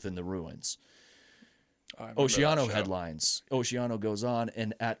Oceano and Within the Ruins. I remember that Oceano show. headlines. Oceano goes on,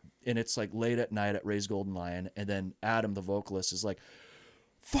 and it's like late at night at Ray's Golden Lion, and then Adam, the vocalist, is like,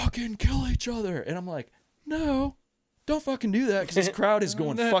 "Fucking kill each other," and I'm like, "No, don't fucking do that," because this crowd is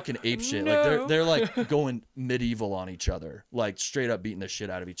going fucking apeshit. Like they're like going medieval on each other, like straight up beating the shit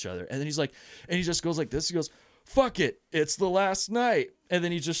out of each other. And then he's like, and he just goes like this. He goes, "Fuck it, it's the last night," and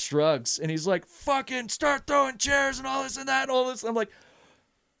then he just shrugs, and he's like, "Fucking start throwing chairs and all this and that and all this." And I'm like,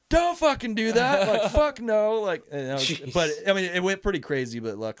 don't fucking do that. Like, fuck no. Like, but I mean, it went pretty crazy,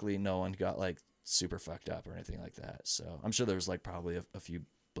 but luckily no one got like super fucked up or anything like that. So I'm sure there was like probably a few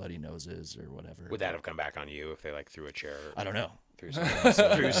bloody noses or whatever. Would that have come back on you if they like threw a chair I don't know. through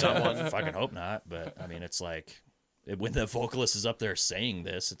someone? Through someone? I fucking hope not. But I mean, it's like when the vocalist is up there saying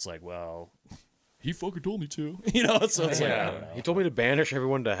this, it's like, well, he fucking told me to, you know. So it's like, I don't know. He told me to banish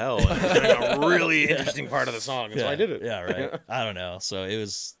everyone to hell. And it was a really interesting part of the song, and so I did it. Yeah, right. I don't know. So it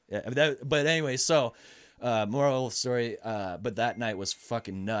was, but anyway, so moral of the story. But that night was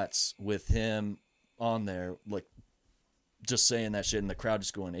fucking nuts with him on there, like just saying that shit, and the crowd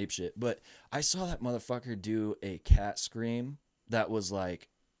just going ape shit. But I saw that motherfucker do a cat scream that was like,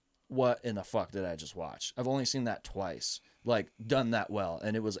 what in the fuck did I just watch? I've only seen that twice, like done that well,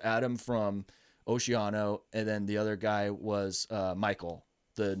 and it was Adam from Oceano, and then the other guy was Michael,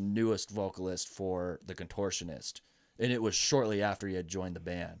 the newest vocalist for The Contortionist, and it was shortly after he had joined the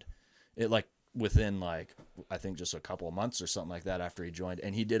band. It like within like I think just a couple of months or something like that after he joined,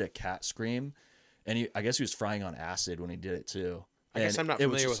 and he did a cat scream, and I guess he was frying on acid when he did it too. I guess I'm not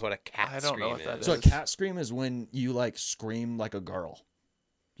familiar with what a cat I don't scream know what that is. So a cat scream is when you like scream like a girl.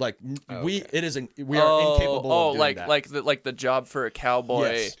 Like we are incapable of doing that. like the job for a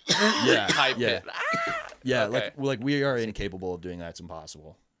cowboy. Yes. Yeah, type yeah, it. yeah. Okay. Like we are incapable of doing that. It's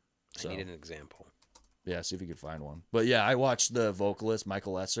impossible. I So need an example. yeah, see if you could find one. But yeah, I watched the vocalist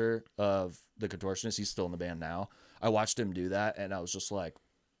Michael Lesser of the Contortionists. He's still in the band now. I watched him do that, and I was just like,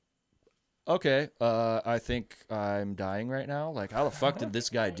 okay, I think I'm dying right now. Like, how the fuck did this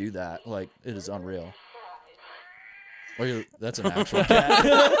guy do that? Like, it is unreal. Oh, that's an actual cat.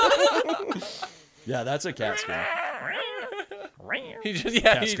 Yeah, that's a cat scream. He just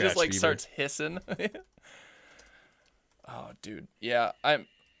Cat he scratch just like fever. starts hissing. Oh, dude. Yeah, I'm.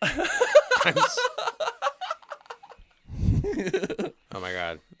 Oh my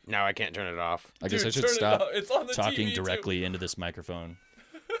god! Now I can't turn it off. I guess Dude, I should turn it stop off. It's on the talking TV too. directly into this microphone.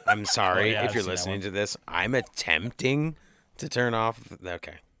 I'm sorry Oh, yeah, if I've you're seen that listening one. to this. I'm attempting to turn off.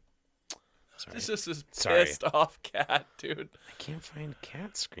 Okay. Sorry. It's just this Sorry. pissed off cat, dude. I can't find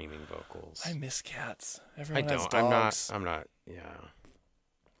cat screaming vocals. I miss cats. I Everyone has don't. dogs. I'm not. Yeah.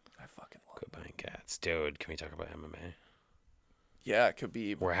 I fucking love. Quit buying cats, dude. Can we talk about MMA? Yeah, it could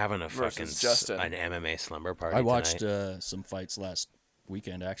be. We're having a Versus fucking Justin. an MMA slumber party. I watched tonight. some fights last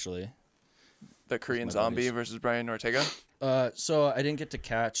weekend, actually. The Korean my Zombie buddies. versus Brian Ortega. So I didn't get to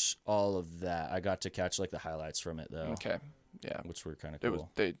catch all of that. I got to catch like the highlights from it though, Okay. Yeah. which were kind of It was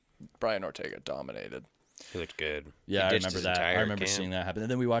cool. Brian Ortega dominated. He looked good. Yeah, I He ditched remember his that. I entire remember camp. seeing that happen. And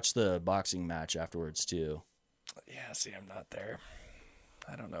then we watched the boxing match afterwards too. Yeah. See, I'm not there.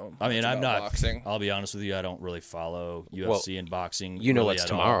 I don't know. I mean, much I'm about not. boxing. I'll be honest with you. I don't really follow UFC and boxing. You know really what's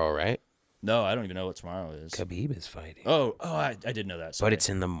at all. tomorrow, right? No, I don't even know what tomorrow is. Khabib is fighting. Oh, I did know that. But Sorry. it's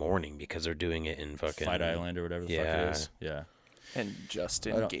in the morning because they're doing it in fucking Fight Island or whatever the fuck Yeah. it is. Yeah. And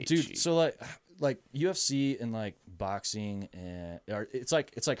Justin I don't- Gaethje. dude. So like UFC and like boxing and it's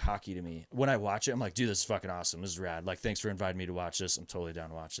like hockey to me. When I watch it, I'm like, dude, this is fucking awesome. This is rad. Like, thanks for inviting me to watch this. I'm totally down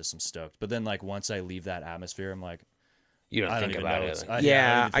to watch this. I'm stoked. But then like once I leave that atmosphere, I'm like, You don't I don't think even about know. it. I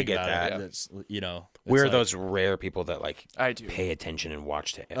Yeah, don't even I think get about that. it. That's, you know, it's We're like- those rare people that like I do. pay attention and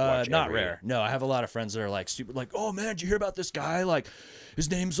watch it. Not rare. No, I have a lot of friends that are like stupid. Like, oh man, did you hear about this guy? Like, his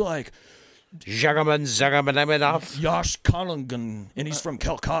name's like Zagamanov. Yash Kanlangan, and he's from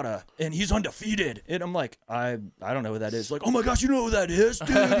Calcutta, and he's undefeated. And I'm like, I don't know who that is. Like, oh my gosh, you know who that is, dude?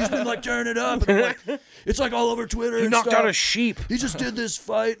 He's been like tearing it up. And I'm like, it's like all over Twitter. He and knocked stuff. out a sheep. He just did this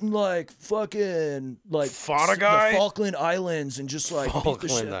fight in like fucking like Fought a guy? the Falkland Islands, and just like beat the shit.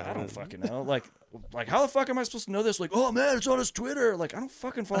 Falkland I don't Islands. fucking know. Like how the fuck am I supposed to know this? Like, oh man, it's on his Twitter. Like, I don't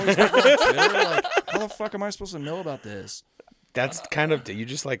fucking follow his Twitter. Like, how the fuck am I supposed to know about this? That's kind of you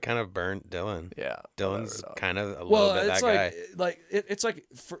just like kind of burnt Dylan. Yeah. Dylan's whatever, kind of a little Well, bit it's that like guy. it's like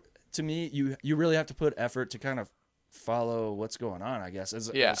to me, you really have to put effort to kind of follow what's going on. I guess.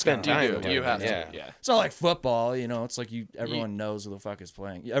 Yeah. Spend you time do. with You it, have yeah. to. Yeah. It's not like football, you know. It's like everyone knows who the fuck is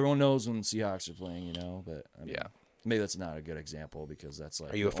playing. Everyone knows when the Seahawks are playing, you know. But I mean, Yeah. maybe that's not a good example because that's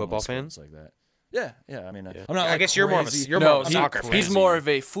like. Are you a the football only fan? sports like that? Yeah. I mean, Yeah. I'm not. I like, guess you're more of a crazy- you're more No, of a soccer fan. he's more of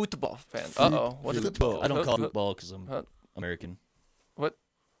a football fan. Uh-oh. What is it? Football. I don't call it football because I'm Huh? American. What?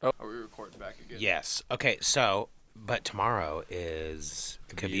 Oh, are we recording back again? Yes. Okay. So, but tomorrow is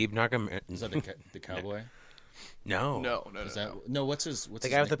Khabib Nurmagomedov. Is that the cowboy? No. No. Is that no? What's his? What's The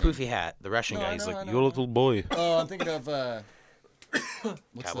his guy with the nickname? poofy hat, the Russian No, guy. I He's know, I like, know, your I know. little boy. Oh, I'm thinking of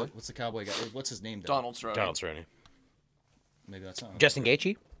Cowboy? what's the cowboy guy? What's his name? Though? Donald Cerrone. Donald Cerrone. Maybe that's not. Justin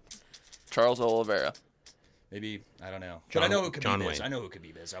Gaethje. Charles Oliveira. Maybe I don't know. John- but I know who Khabib John is. Wayne. I know who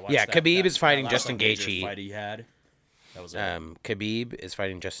Khabib is. I watched Yeah, that, Khabib that, is fighting that last, Justin like, major Gaethje. Fight he had. That was Khabib is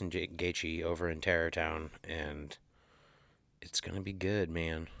fighting Justin Gaethje over in Terrortown, and it's gonna be good,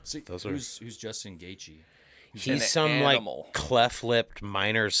 man. See, those are- who's Justin Gaethje? He's an some animal. like cleft-lipped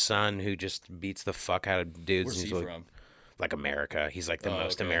miner's son who just beats the fuck out of dudes. Where's He's he like, from? like America. He's like the Oh,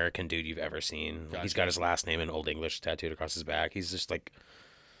 most okay. American dude you've ever seen. He's Gotcha. got his last name in Old English tattooed across his back. He's just like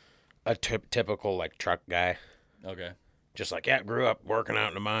a typical like truck guy. Okay. Just like, yeah, grew up working out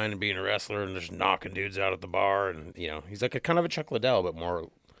in the mine and being a wrestler and just knocking dudes out at the bar. And, you know, he's like a kind of a Chuck Liddell, but more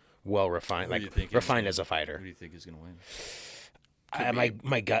well-refined, Who do you like think he's refined gonna- as a Who fighter. do you think is gonna win?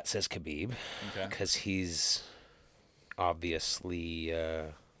 My gut says Khabib Okay. because he's obviously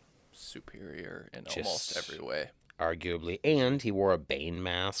Superior in Just- almost every way. arguably, and he wore a Bane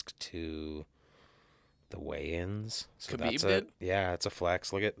mask to the weigh-ins. So Khabib that's did? Yeah, it's a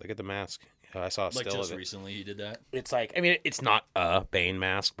flex. Look at the mask. I saw a Like still just of it. recently he did that. It's like, I mean, it's not a Bane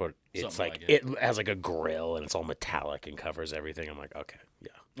mask, but it's Something like, like it it. has like a grill and it's all metallic and covers everything. I'm like, okay, yeah.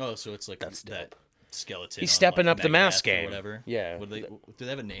 Oh, so it's like That's that skeleton. He's on, stepping like, up the mask Megadeth or game. Whatever. Yeah. Do they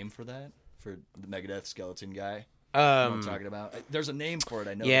have a name for that? For the Megadeth skeleton guy? You know what I'm talking about? There's a name for it.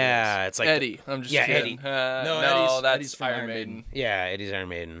 I know. Yeah, it's like Eddie. I'm just yeah, kidding. Eddie. No, that's Eddie's from Iron Iron Maiden. Yeah, Eddie's Iron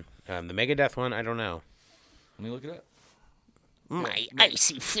Maiden. The Megadeth one, I don't know. Let me look it up. My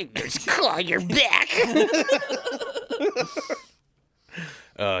icy fingers claw your back.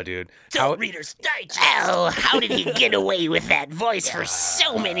 Oh, dude. Reader's Digest. Oh, how did he get away with that voice for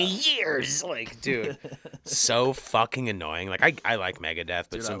so many years? Like, dude, so fucking annoying. Like, I like Megadeth,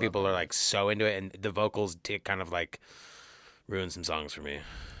 but Dude, some people are like so into it, and the vocals kind of like ruin some songs for me.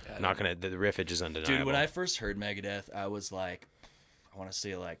 Not gonna. The riffage is undeniable. Dude, when I first heard Megadeth, I was like, I want to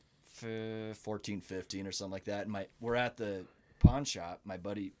say like 14, 15 or something like that. And we're at the pawn shop, my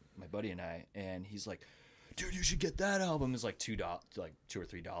buddy and I, and he's like, dude, you should get that album. It's like $2 or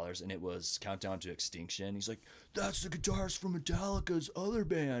 $3, and it was Countdown to Extinction. He's like, that's the guitarist from Metallica's other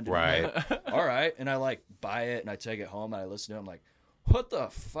band. And I'm Right. like, all right. And I like buy it and I take it home and I listen to it. I'm like, what the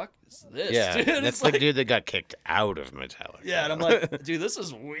fuck is this? Yeah, dude? that's It's the like, dude that got kicked out of Metallica. yeah, and I'm like, dude, this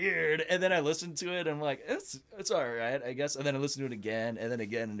is weird. And then I listened to it, and I'm like, it's all right, I guess. And then I listened to it again, and then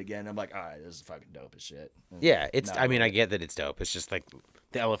again and again. And I'm like, all right, this is fucking dope as shit. And yeah, it's. now I mean, I'm I like, get that it's dope. It's just like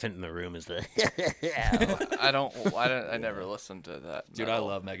the elephant in the room is the. I never listened to that. dude, I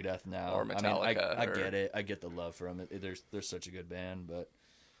love Megadeth now. Or I mean, Metallica I or- get it. I get the love from it. They're such a good band, but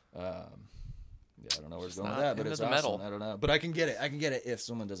yeah, I don't know where it's going with not that, but into it's the awesome. metal. I don't know, but I can get it. I can get it if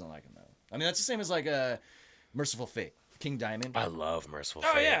someone doesn't like them though. I mean, that's the same as like Merciful Fate, King Diamond. I love Merciful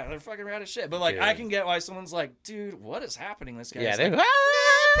Oh Fate. yeah, they're fucking rad as shit. But like, I Dude. can get why someone's like, dude, what is happening? This guy's Yeah, like, they.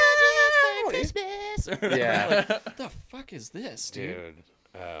 Christmas. Or whatever. Yeah. Like, what the fuck is this, dude? Dude,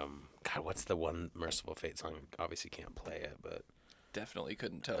 God, what's the one Merciful Fate song? Obviously can't play it, but Definitely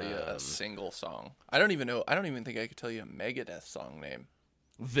couldn't tell you a single song. I don't even think I could tell you a Megadeth song name.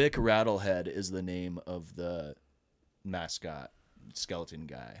 Vic Rattlehead is the name of the mascot skeleton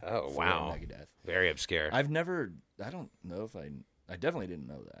guy. Oh, for wow. Megadeth. very obscure. I don't know if I definitely didn't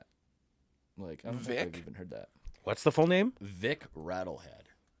know that. Like, I don't think I've Vic? even heard that. What's the full name? Vic Rattlehead.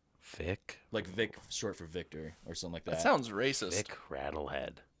 Vic. Like Vic, short for Victor, or something like that. That sounds racist. Vic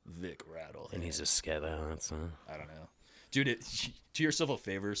Rattlehead, Vic Rattlehead. and he's a skeleton. That's I don't know. Dude, do yourself a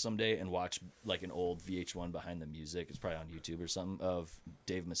favor someday and watch like an old VH1 behind the music. It's probably on YouTube or something, of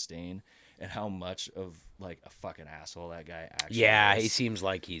Dave Mustaine, and how much of like a fucking asshole that guy actually yeah. is. He seems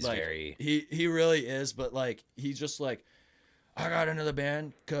like he's Like, very. he really is, but like he's just like, I got into the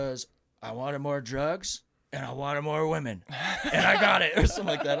band because I wanted more drugs and I wanted more women, and I got it, or something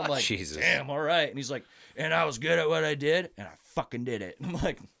like that. I'm like, Jesus. damn, all right. And he's like, and I was good at what I did, and I fucking did it. I'm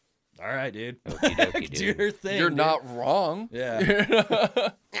like, all right, dude. Okie dokie, Do dude. your thing. You're dude. not wrong.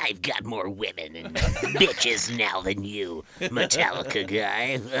 Yeah. I've got more women and bitches now than you, Metallica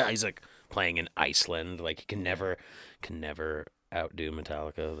guy. He's like playing in Iceland. Like he can never outdo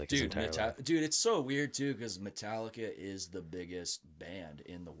Metallica. Like his Dude, entire life. dude, it's so weird too because Metallica is the biggest band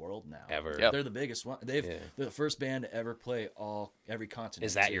in the world now. Ever. Yep. They're the biggest one. Yeah. They're the first band to ever play every continent.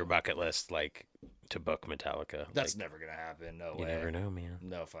 Is that too. your bucket list? Like to book Metallica? That's like, never gonna happen. No you way. never know, man.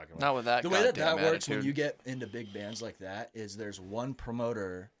 No fucking way. Not with that The way that goddamn works when attitude. you get into big bands like that is there's one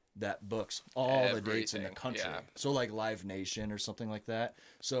promoter that books all the dates in the Everything, country. yeah. So like Live Nation or something like that.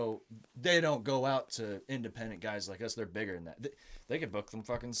 So they don't go out to independent guys like us. They're bigger than that. They could book them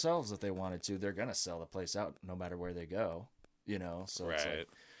fucking selves if they wanted to. They're gonna sell the place out no matter where they go. You know. So it's Right.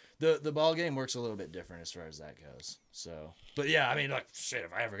 like the ball game works a little bit different as far as that goes. So, but yeah, I mean, like shit.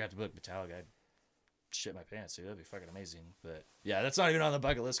 If I ever got to book Metallica, I'd shit my pants, dude. That'd be fucking amazing. But yeah, that's not even on the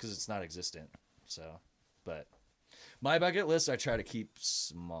bucket list because it's not existent. So, but my bucket list, I try to keep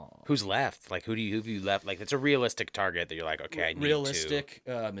small. Who's left? Like who have you left? Like it's a realistic target that you're like, okay, I need Realistic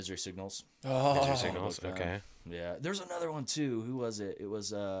Misery Signals. Oh, to. Misery Signals. book them. Okay. Yeah, there's another one too. Who was it? It was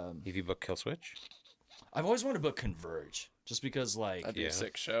Have you booked Kill Switch? I've always wanted to book Converge, just because like that'd be Yeah. a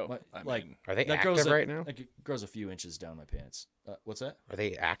sick show. my- I like mean, Are they that active grows right now? Like it grows a few inches down my pants. What's that? Are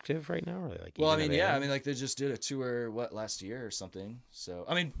they active right now? Or are they like? Well, I even mean, though they yeah, I aren't? mean, like they just did a tour last year or something. So,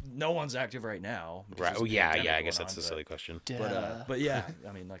 I mean, no one's active right now. because Right. there's a Oh yeah, pandemic yeah. I going guess that's on, a but- silly question. But yeah,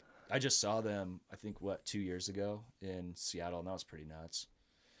 I mean, like I just saw them. I think 2 years ago in Seattle, and that was pretty nuts.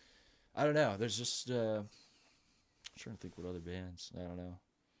 I don't know. There's just I'm trying to think what other bands. I don't know.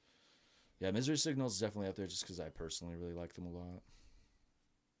 Yeah, Misery Signals is definitely up there just because I personally really like them a lot.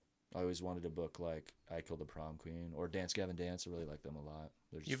 I always wanted to book like I Killed the Prom Queen or Dance Gavin Dance. I really like them a lot.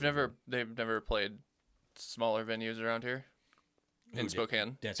 They're just they've never played smaller venues around here in did?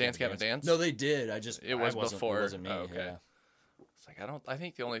 Spokane. Dance Gavin Dance. No, they did. It was It before. wasn't me. Oh, okay. Yeah. It's like I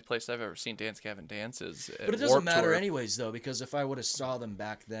think the only place I've ever seen Dance Gavin dance is at But it doesn't Warped matter Tour. anyways, though, because if I would have saw them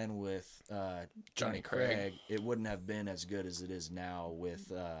back then with Johnny Craig, it wouldn't have been as good as it is now with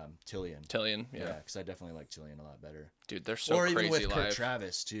Tillian. Tillian, Yeah, because I definitely like Tillian a lot better. dude, they're so Or crazy even with live. Kurt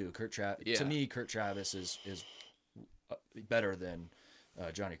Travis too. Yeah. To me, Kurt Travis is better than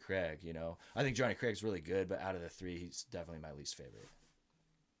Johnny Craig. You know, I think Johnny Craig's really good, but out of the three, he's definitely my least favorite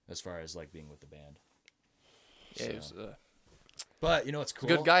as far as like being with the band. Yeah, So. he was But you know what's a cool?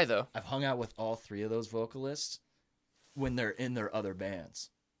 good guy though. I've hung out with all three of those vocalists when they're in their other bands.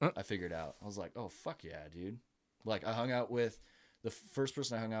 Huh? I figured out. I was like, oh, fuck yeah, dude. Like, I hung out with, the first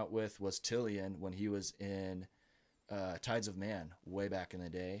person I hung out with was Tillian when he was in Tides of Man way back in the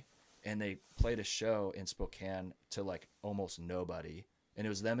day. And they played a show in Spokane to, like, almost nobody. And it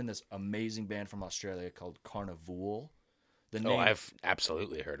was them and this amazing band from Australia called Carnival. The name, I've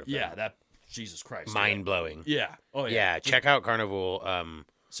absolutely heard of that. yeah, that, Jesus Christ. Mind blowing. Yeah. Oh, yeah. Yeah, check out Carnival.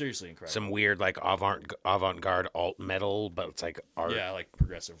 Seriously incredible. Some weird like avant-garde alt metal, but it's like art. Yeah, like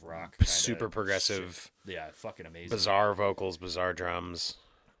progressive rock. Kinda Super progressive. shit. Yeah, fucking amazing. Bizarre vocals, bizarre drums.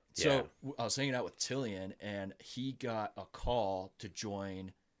 So I was hanging out with Tillian, and he got a call to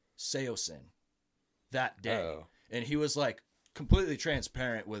join Seosin that day. Oh. And he was like completely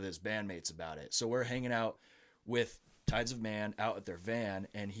transparent with his bandmates about it. So we're hanging out with Tides of Man out at their van,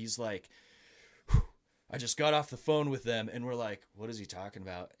 and he's like, I just got off the phone with them, and we're like, what is he talking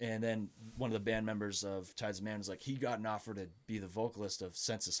about? And then one of the band members of Tides of Man was like, he got an offer to be the vocalist of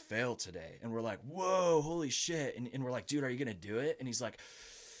Census Fail today. And we're like, whoa, holy shit. And we're like, dude, are you going to do it? And he's like,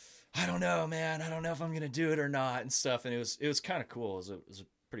 I don't know, man. I don't know if I'm going to do it or not and stuff. And it was kind of cool. It was a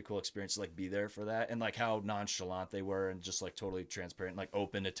pretty cool experience to like be there for that. And like how nonchalant they were and just like totally transparent, like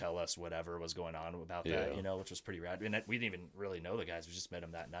open to tell us whatever was going on about that, you know, which was pretty rad. And we didn't even really know the guys. We just met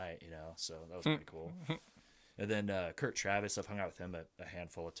them that night, you know, so that was pretty cool. And then Kurt Travis, I've hung out with him a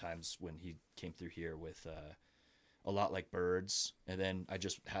handful of times when he came through here with A Lot Like Birds. And then I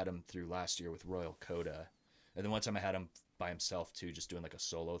just had him through last year with Royal Coda. And then one time I had him by himself too, just doing like a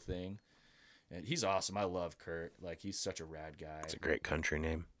solo thing. And he's awesome. I love Kurt. Like, he's such a rad guy. It's a great country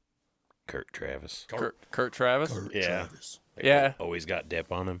name. Kurt Travis. Kurt Travis. Yeah. Like, Yeah. Always got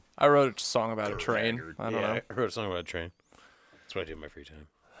dip on him. I wrote a song about a train. I don't know. I wrote a song about a train. That's what I do in my free time.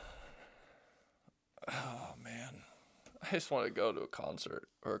 Oh man, I just want to go to a concert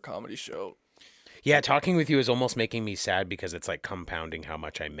or a comedy show. Yeah, talking with you is almost making me sad because it's like compounding how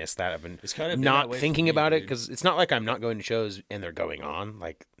much I miss that. I've been It's kind of been that not way for thinking me, about it dude. because it's not like I'm not going to shows and they're going on.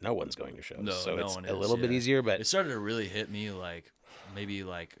 Like, no one's going to shows. No, so no it's one a is, little bit yeah. easier, but It started to really hit me like maybe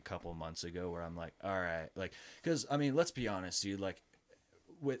like a couple months ago where I'm like, all right, like, because I mean, let's be honest, dude. Like,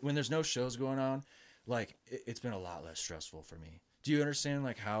 when there's no shows going on, like it's been a lot less stressful for me. Do you understand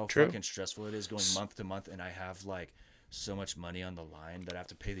like how True. fucking stressful it is going month to month, and I have like so much money on the line that I have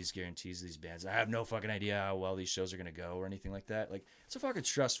to pay these guarantees to these bands. I have no fucking idea how well these shows are gonna go or anything like that. Like, it's a fucking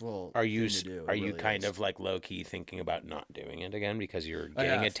stressful. are you thing to do. are It you really kind is. of like low key thinking about not doing it again because you're I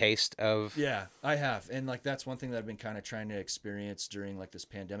getting a have. taste of Yeah, I have. And like that's one thing that I've been kind of trying to experience during like this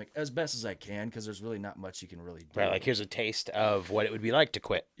pandemic as best as I can, because there's really not much you can really do. right? Like, here's a taste of what it would be like to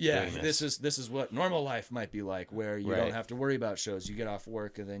quit. Yeah, doing this is what normal life might be like, where you Right. don't have to worry about shows. You get off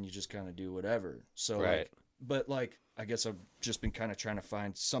work and then you just kind of do whatever. So Right. like, but like I guess I've just been kind of trying to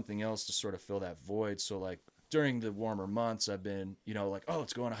find something else to sort of fill that void. So like during the warmer months, I've been, you know, like, oh,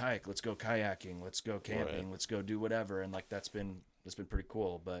 let's go on a hike, let's go kayaking, let's go camping, Right. let's go do whatever, and like that's been pretty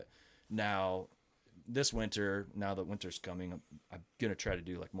cool. But now this winter, now that winter's coming, I'm gonna try to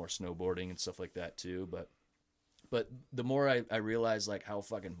do like more snowboarding and stuff like that too. But the more I realize like how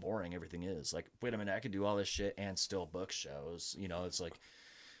fucking boring everything is. Like, wait a minute, I could do all this shit and still book shows. You know, it's like,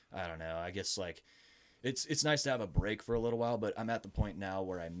 I don't know. I guess like it's nice to have a break for a little while, but I'm at the point now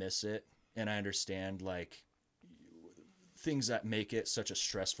where I miss it, and I understand like things that make it such a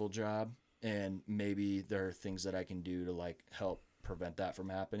stressful job, and maybe there are things that I can do to like help prevent that from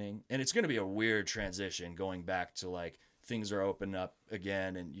happening. And it's going to be a weird transition going back to like things are open up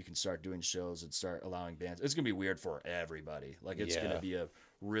again and you can start doing shows and start allowing bands. It's going to be weird for everybody. Like, it's going Yeah. to be a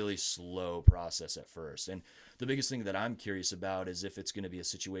really slow process at first. And the biggest thing that I'm curious about is if it's going to be a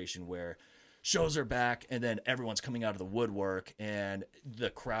situation where shows are back and then everyone's coming out of the woodwork and the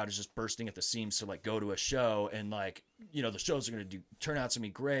crowd is just bursting at the seams to like go to a show, and like, you know, the shows are going to turn out to be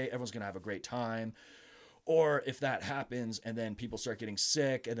great. Everyone's going to have a great time. Or if that happens and then people start getting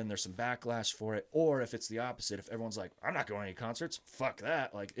sick and then there's some backlash for it. Or if it's the opposite, if everyone's like, I'm not going to any concerts, fuck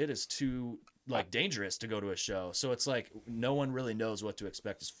that. Like, it is too like dangerous to go to a show. So it's like no one really knows what to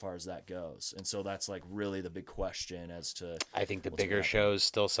expect as far as that goes. And so that's like really the big question as to I think the what's gonna bigger happen. shows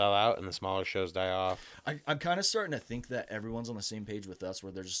still sell out and the smaller shows die off. I'm kind of starting to think that everyone's on the same page with us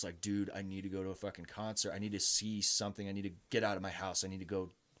where they're just like, dude, I need to go to a fucking concert. I need to see something. I need to get out of my house. I need to go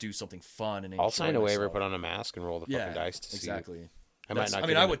do something fun. And I'll enjoy sign a waiver, myself. put on a mask, and roll the fucking dice to see. Exactly. I might not. I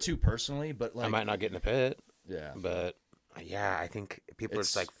mean, I would too personally, but like, I might not get in the pit, yeah, but yeah, I think people are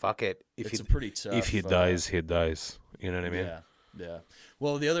just It's- like, fuck it. it's a pretty tough. if he dies, he dies. You know what I mean? Yeah, yeah.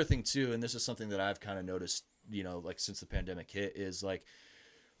 Well, the other thing too, and this is something that I've kind of noticed, you know, like since the pandemic hit, is like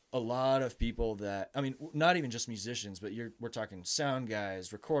a lot of people that, I mean, not even just musicians, but we're talking sound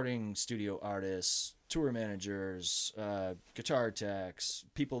guys, recording studio artists, tour managers, guitar techs,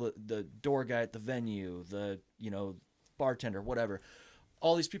 people, the door guy at the venue, the, you know, bartender, whatever.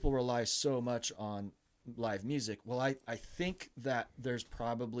 All these people rely so much on live music. Well, I think that there's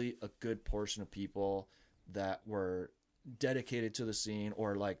probably a good portion of people that were dedicated to the scene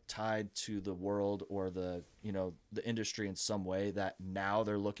or like tied to the world or the, you know, the industry in some way that now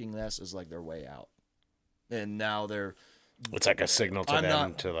they're looking this as like their way out. And now It's like a signal to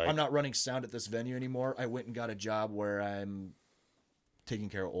them to like. I'm not running sound at this venue anymore. I went and got a job where I'm taking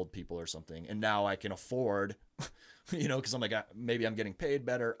care of old people or something. And now I can afford, you know, because I'm like, maybe I'm getting paid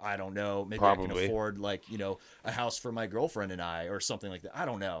better. I don't know. Maybe I can Probably. afford like, you know, a house for my girlfriend and I or something like that. I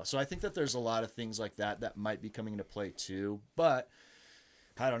don't know. So I think that there's a lot of things like that might be coming into play too. But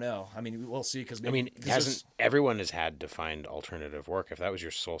I don't know. I mean, we'll see. Because I mean, everyone has had to find alternative work. If that was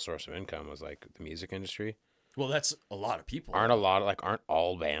your sole source of income, was like the music industry. Well, that's a lot of people. Aren't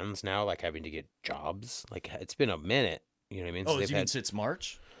all bands now like having to get jobs? Like it's been a minute. You know what I mean? Oh, they've even since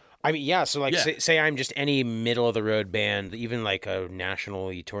March? I mean, yeah. So like, Yeah. say I'm just any middle of the road band, even like a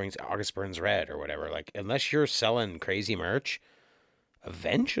nationally touring August Burns Red or whatever. Like, unless you're selling crazy merch,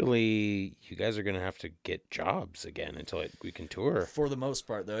 eventually you guys are gonna have to get jobs again until we can tour. For the most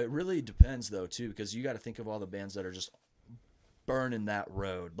part, though, it really depends, though, too, because you got to think of all the bands that are just burning that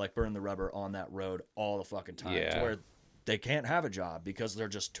road, like burning the rubber on that road all the fucking time, Yeah. to where they can't have a job because they're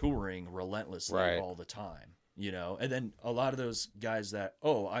just touring relentlessly Right. all the time, you know? And then a lot of those guys that,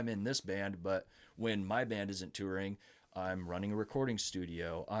 oh, I'm in this band, but when my band isn't touring, I'm running a recording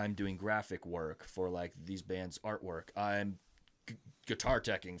studio, I'm doing graphic work for like these bands' artwork, I'm guitar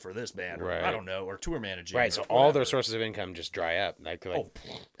teching for this band, or Right. I don't know, or tour managing. Right. or So all their whatever. sources of income just dry up. Like Everything,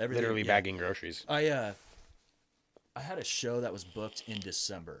 literally yeah. bagging groceries. I had a show that was booked in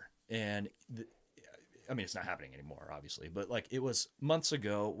December, and I mean, it's not happening anymore, obviously, but like it was months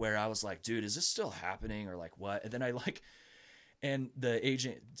ago where I was like, dude, is this still happening or like what? And then and the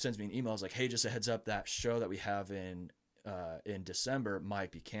agent sends me an email. I was like, hey, just a heads up, that show that we have in December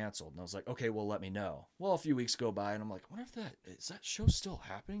might be canceled. And I was like, okay, well, let me know. Well, a few weeks go by and I'm like, what if is that show still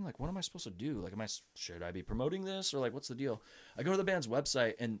happening? Like, what am I supposed to do? Like, should I be promoting this or like, what's the deal? I go to the band's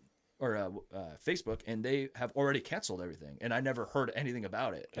website or Facebook, and they have already canceled everything, and I never heard anything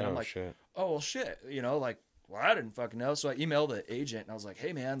about it. And I'm like, shit. oh well, shit, you know, like, well, I didn't fucking know. So I emailed the agent, and I was like,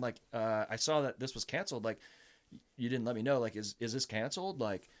 hey man, like, I saw that this was canceled. Like, you didn't let me know. Like, is this canceled?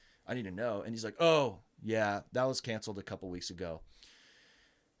 Like, I need to know. And he's like, oh yeah, that was canceled a couple weeks ago.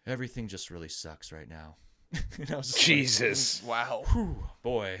 Everything just really sucks right now. And I was just Jesus. Wow. like, whew,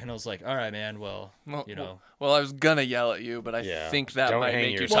 boy. And I was like, all right, man. Well, you know. Well, I was gonna yell at you, but I Yeah. think that Don't might hang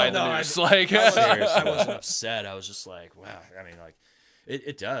make you yourself. tie Well, the no, noose. Like, I wasn't upset. I was just like, wow. I mean, like,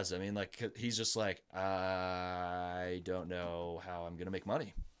 it does. I mean, like, he's just like, I don't know how I'm gonna make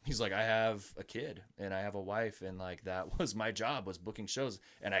money. He's like, I have a kid and I have a wife, and like that was my job, was booking shows,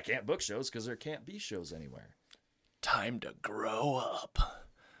 and I can't book shows because there can't be shows anywhere. time to grow up.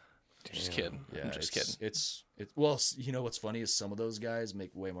 Just kidding. Yeah, I'm just kidding. It's well, you know what's funny is some of those guys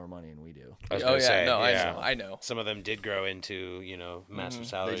make way more money than we do. I was Oh gonna yeah, say, no, yeah. I know. Some of them did grow into, massive They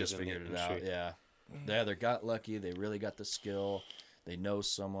salaries. just in the figured it industry. out. Yeah, they either got lucky, they really got the skill, they know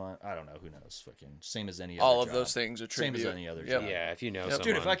someone. I don't know, who knows? Fucking same as any other All of job. those things are Same as tribute. any other Yep. job. Yeah, if you know Yep. someone.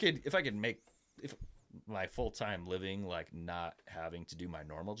 Dude, if I could make my full-time living, like not having to do my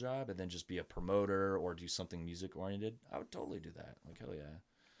normal job and then just be a promoter or do something music oriented, I would totally do that. Like, hell yeah.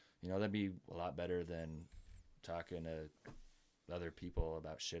 That'd be a lot better than talking to other people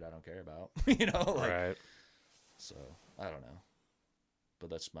about shit I don't care about. Like, Right. so I don't know,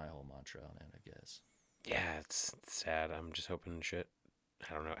 but that's my whole mantra on it, I guess. Yeah, it's sad. I'm just hoping shit.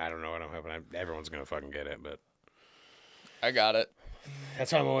 I don't know what I'm hoping. Everyone's gonna fucking get it, but I got it.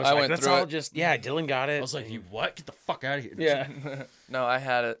 that's how I'm always I like. went Let's through all it. just Dylan got it. I was like, you what? Get the fuck out of here. Yeah. No, I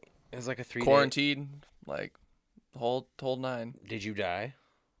had it. It was like a 3-day. Quarantined, like the whole 9. Did you die?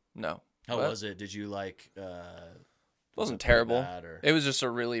 No. How What? was it? Did you like? It wasn't it pretty terrible. bad, or- It was just a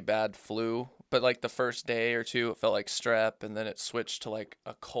really bad flu, But like the first day or two, it felt like strep, and then it switched to like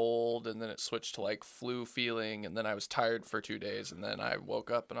a cold, and then it switched to like flu feeling, and then I was tired for 2 days, and then I woke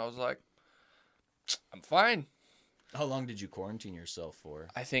up and I was like, I'm fine. How long did you quarantine yourself for?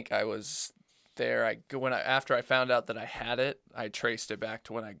 I think I was there. After I found out that I had it, I traced it back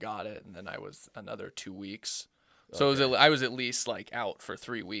to when I got it, and then I was another 2 weeks. So I was at least like out for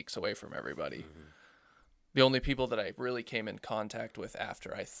 3 weeks away from everybody. Mm-hmm. The only people that I really came in contact with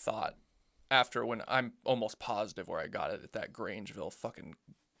after when I'm almost positive where I got it at that Grangeville fucking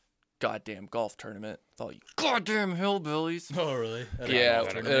goddamn golf tournament with all you goddamn hillbillies. Oh, really?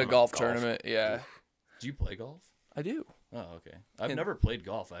 At a golf tournament. Yeah. Do you play golf? I do. Oh, okay. I've never played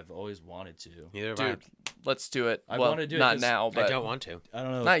golf. I've always wanted to. Neither Dude, let's do it. I well, want to do it. not now, but I don't want to. I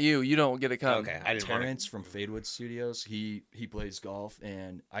don't know. Not you. You don't get to come. Okay, I didn't want Terrence from Fadewood Studios, he plays golf,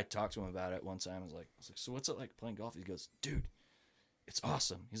 and I talked to him about it one time. I was like, so what's it like playing golf? He goes, dude, it's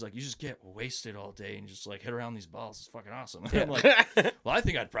awesome. He's like, you just get wasted all day and just like hit around these balls. It's fucking awesome. I'm like, well, I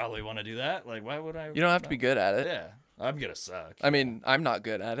think I'd probably want to do that. Like, why would I? You don't have to be good at it. Yeah, I'm gonna suck. I mean, I'm not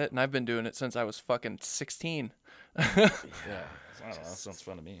good at it, and I've been doing it since I was fucking 16. Yeah, I don't know. That sounds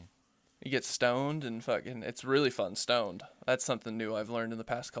fun to me. You get stoned and fucking, it's really fun stoned. That's something new I've learned in the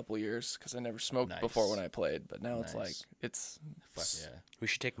past couple of years because I never smoked before when I played, but now it's like, Fuck yeah. We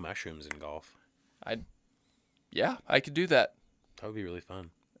should take mushrooms in golf. I could do that. That would be really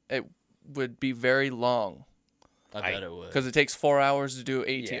fun. It would be very long I bet it would. because it takes 4 hours to do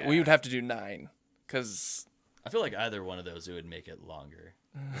 18. Yeah. We would have to do 9 because I feel like either one of those, it would make it longer.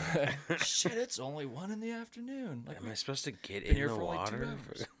 Shit, it's only 1 in the afternoon. Like, Am I supposed to get been in here the for like 2 water?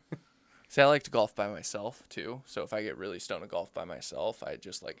 hours. see, I like to golf by myself too. So if I get really stoned to golf by myself, I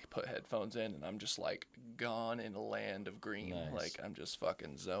just like put headphones in and I'm just like gone in a land of green. Nice. Like I'm just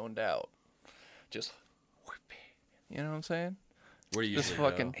fucking zoned out. Just, you know what I'm saying? Where do you Just usually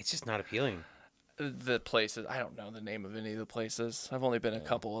fucking go? It's just not appealing. the places. I don't know the name of any of the places. I've only been a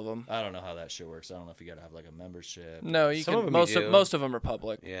couple of them. I don't know how that shit works. I don't know if you gotta have like a membership. No, you Some of can. them you do. Most of them are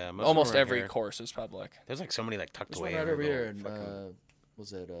public. Yeah, most of them Almost are every here. course is public. There's like so many like tucked There's away. one right in over the here little in, fucking-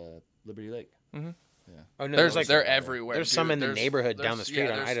 was it Liberty Lake? Oh, no, There's like they're everywhere. There's dude. some in the There's- neighborhood down the there's- street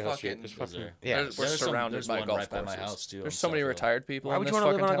yeah, on there's Idaho fucking- Street. There's fucking there? yeah. We're surrounded there's by one golf right by courses. my house too. There's on so many South Hill. retired people. Why in would you this want to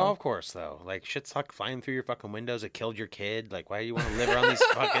live fucking on a town. golf course though? Like shit's flying through your fucking windows. It killed your kid. Like why do you want to live around these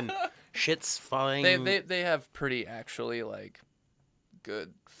fucking shits flying? They have pretty actually like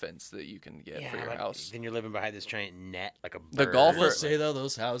good fence that you can get for your like, house. Then you're living behind this giant net like a bird. The golfer- I will say though,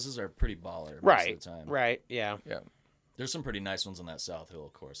 those houses are pretty baller most Right. of the time. Right. Yeah. Yeah. There's some pretty nice ones on that South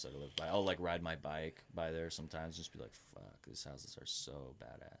Hill course that I live by. I'll like ride my bike by there sometimes, just be like, "Fuck, these houses are so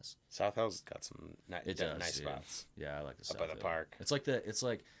badass." South Hill's got some nice It does, nice dude. spots. Yeah, I like the Up South by the Hill. park. It's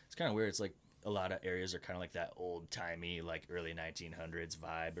kind of weird. It's like a lot of areas are kind of like that old timey, like early 1900s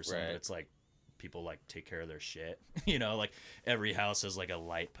vibe or something. Right. But it's like people like take care of their shit. You know, like every house has like a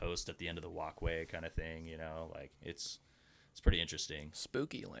light post at the end of the walkway kind of thing. You know, like it's pretty interesting.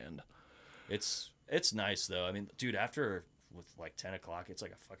 Spooky land. It's nice though. I mean, dude, after with like 10 o'clock, it's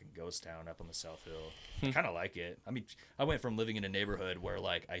like a fucking ghost town up on the South Hill. I kind of like it. I mean, I went from living in a neighborhood where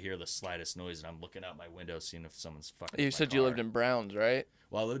like I hear the slightest noise and I'm looking out my window seeing if someone's fucking. You with my said you car. lived in Browns, right?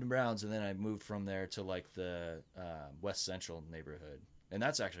 Well, I lived in Browns, and then I moved from there to like the West Central neighborhood, and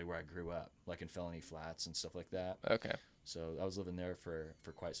that's actually where I grew up, like in Felony Flats and stuff like that. Okay. So I was living there for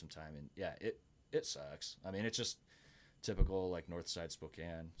quite some time, and yeah, it sucks. I mean, it's just typical like North Side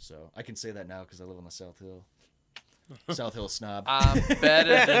Spokane. So I can say that now because I live on the South Hill. South Hill snob. I'm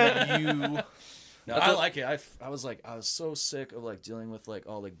better than you. No, I like it. I was so sick of like dealing with like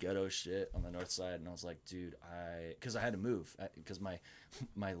all the ghetto shit on the north side, and I was like, dude, because I had to move because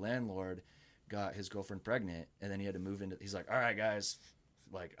my landlord got his girlfriend pregnant, and then he had to move into. He's like, all right, guys,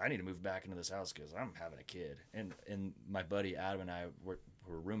 like I need to move back into this house because I'm having a kid, and my buddy Adam and I were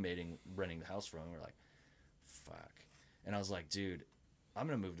roommating, renting the house from him. We're like, fuck, and I was like, dude, I'm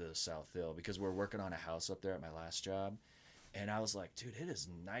gonna move to the South Hill because we're working on a house up there at my last job. And I was like, dude, it is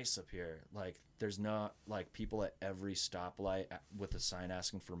nice up here. Like, there's not, like, people at every stoplight with a sign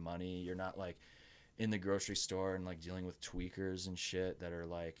asking for money. You're not, like, in the grocery store and, like, dealing with tweakers and shit that are,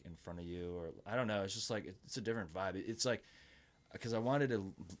 like, in front of you. Or, I don't know. It's just, like, it's a different vibe. It's, like, because I wanted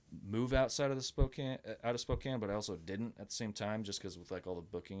to move out of Spokane, but I also didn't at the same time just because with, like, all the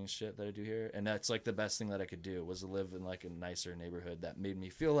booking and shit that I do here. And that's, like, the best thing that I could do was to live in, like, a nicer neighborhood that made me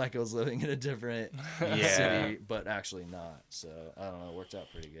feel like I was living in a different city, but actually not. So, I don't know. It worked out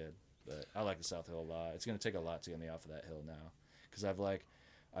pretty good. But I like the South Hill a lot. It's going to take a lot to get me off of that hill now because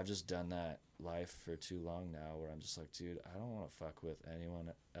I've just done that life for too long now where I'm just like, dude, I don't want to fuck with anyone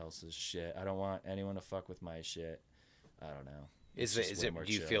else's shit. I don't want anyone to fuck with my shit. I don't know. Is just way it? more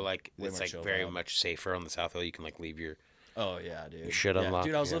Do you chill. feel like Way it's more like chill very vibe. much safer on the South Hill? You can like leave your Oh yeah, dude. shit unlocked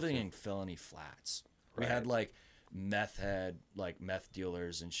Dude, I was if you have living to. in Felony Flats. Right. We had meth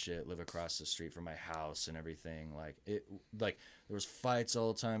dealers and shit live across the street from my house and everything. Like there was fights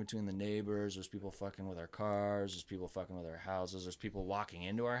all the time between the neighbors. There's people fucking with our cars. There's people fucking with our houses. There's people walking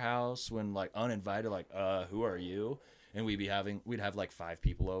into our house when like uninvited, like, who are you? And we'd have like 5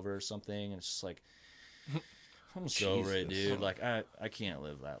 people over or something, and it's just like, I'm so over it, Jesus. dude. Like I can't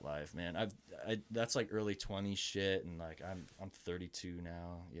live that life, man. That's like early 20s shit, and like I'm 32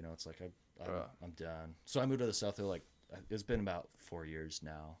 now. You know, it's like I'm done. So I moved to the South Hill. Like it's been about 4 years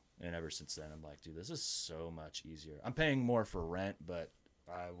now, and ever since then, I'm like, dude, this is so much easier. I'm paying more for rent, but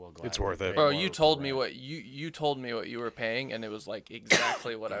I will gladly It's worth it. pay Bro, more you for told me rent. what you told me what you were paying, and it was like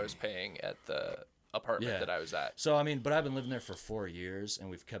exactly what I was paying at the apartment Yeah. that I was at. So I mean, but I've been living there for 4 years, and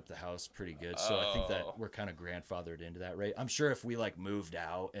we've kept the house pretty good. So I think that we're kind of grandfathered into that rate. I'm sure if we like moved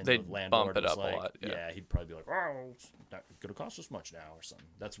out and They'd the landlord bump it was up a like, lot, yeah. he'd probably be like, oh, it's not gonna cost us much now or something.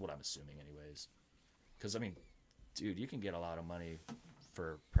 That's what I'm assuming, anyways. Because I mean, dude, you can get a lot of money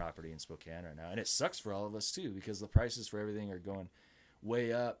for property in Spokane right now, and it sucks for all of us too because the prices for everything are going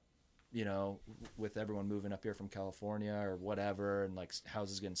way up. You know, with everyone moving up here from California or whatever, and like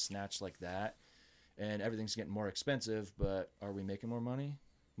houses getting snatched like that. And everything's getting more expensive, but are we making more money?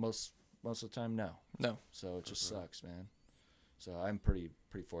 Most of the time, no. No. So it just sucks, man. So I'm pretty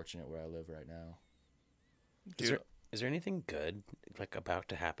fortunate where I live right now. Dude, Is there anything good like about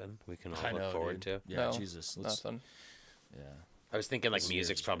to happen we can all look forward dude. to? Yeah, no, Jesus. nothing. Yeah. I was thinking like This year's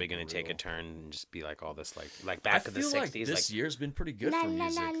music's probably been going to take a brutal. turn and just be like all this like back to the I feel 60s. like this year's been pretty good for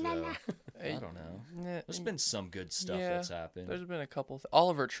music, though. Hey, I don't know. yeah, There's been some good stuff yeah, that's happened. There's been a couple.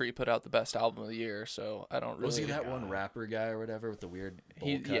 Oliver Tree put out the best album of the year, so I don't really. Was he that one rapper guy or whatever with the weird bowl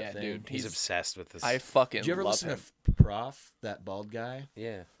He- cut yeah, thing? dude. he's he's- obsessed with this. I fucking Did you ever love listen him. to Prof, that bald guy?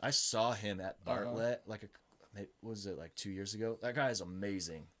 yeah. I saw him at Bartlett was it like 2 years ago? That guy is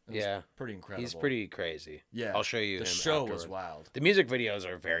amazing. It was Yeah. pretty incredible. He's pretty crazy. Yeah, I'll show you The him show afterward. was wild. The music videos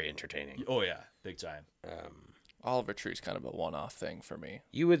are very entertaining. Oh yeah, big time. Oliver Tree's kind of a one-off thing for me.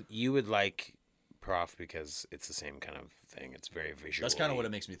 You would like Prof because it's the same kind of thing. It's very visual. That's kind of what it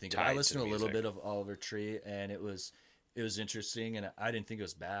makes me think of. I tied to listened to the a little music. bit of Oliver Tree, and it was interesting, and I didn't think it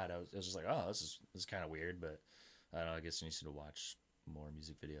was bad. I was just like, oh, this is kind of weird, but I don't know. I guess you need to watch more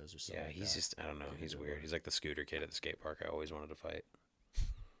music videos or something. Yeah, like he's that. just I don't know. He's good weird. one. He's like the scooter kid at the skate park I always wanted to fight.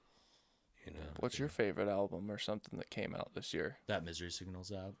 You know. What's your favorite album or something that came out this year? That Misery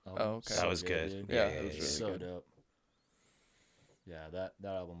Signals album. Oh, okay. That was good. Dude. Yeah, yeah, it was yeah, really so good. dope. Yeah, that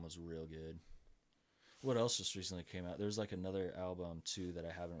album was real good. What else just recently came out? There's like another album too that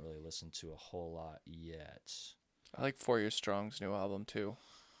I haven't really listened to a whole lot yet. I like 4 Years Strong's new album too.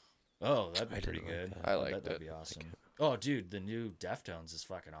 Oh, that'd be I pretty didn't like good. that. I bet liked that'd it. be awesome. Oh, dude, the new Deftones is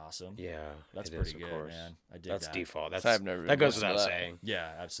fucking awesome. Yeah, That's it pretty is, of good, course. man. I dig That's that. default. That's I've never that even goes listened to without that. saying.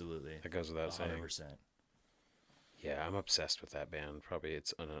 Yeah, absolutely. That goes without saying. 100%. Yeah, I'm obsessed with that band. Probably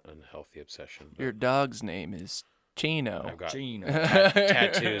it's an unhealthy obsession. but Your dog's name is Chino. I've got Gino.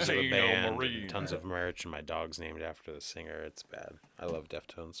 tattoos of the Gino band, Marine. and tons of merch, and my dog's named after the singer. It's bad. I love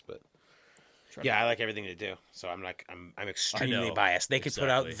Deftones, but yeah, I like everything they do. So I'm extremely know. biased. They could put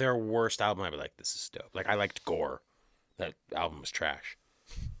out Exactly. their worst album, I'd be like, this is dope. Like I liked Gore. That album was trash.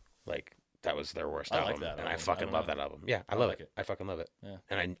 Like that was their worst I like album, that and I album. fucking I love don't that album. Yeah, I I love like it. it. I fucking love it. Yeah.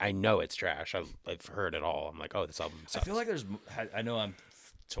 And I know it's trash. I've heard it all. I'm like, oh, this album I sucks. feel like there's. I know I'm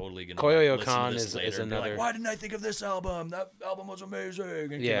totally gonna. Koyo listen to Khan this is later and be another- Like, why didn't I think of this album? That album was amazing. It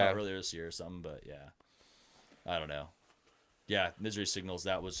came Yeah. out earlier this year or something, but yeah, I don't know. Yeah, Misery Signals.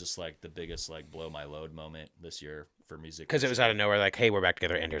 That was just like the biggest like blow my load moment this year for music. Because it was out of nowhere. Like, hey, we're back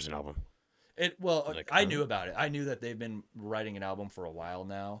together, and here's an album. Like, I knew about it. I knew that they've been writing an album for a while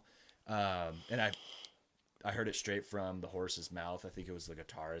now, and I heard it straight from the horse's mouth. I think it was the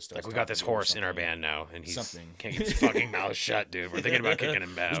guitarist. I Like, was we got talking this to or horse in our something. band now, and he's Something. can't keep his fucking mouth shut, dude. We're thinking about kicking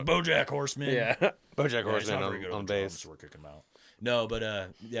him It was out. BoJack Horseman. Yeah, BoJack Yeah, he's Horseman not very good on drums, bass. so we're kicking him out. No,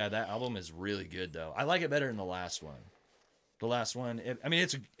 but yeah, that album is really good though. I like it better than the last one. The last one,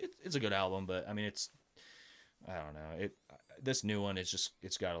 it's a good album, but I mean, I don't know. This new one it's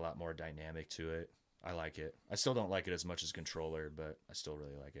got a lot more dynamic to it. I like it. I still don't like it as much as Controller, but I still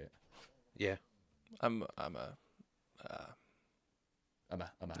really like it. Yeah, I'm a I'm a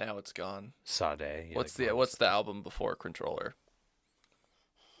now it's gone. Sade. You What's like the Bob what's the album before Controller?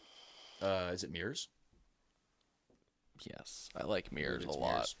 is it Mirrors? Yes, I like Mirrors a It's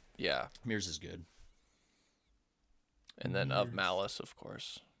lot. Mirrors. Yeah, Mirrors is good. and then Of Malice, of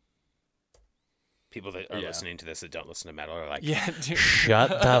course. People that are Yeah. listening to this that don't listen to metal are like, Yeah, dude. shut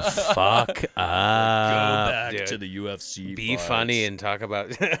the fuck up. Go back dude. to the UFC. Be funny and talk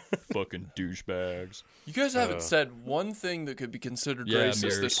about. fucking douchebags. You guys haven't said one thing that could be considered Yeah, racist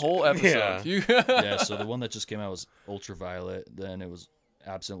mirrors. this whole episode. Yeah, so the one that just came out was Ultraviolet. Then it was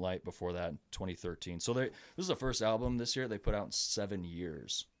Absent Light before that in 2013. So this is the first album this year they put out in 7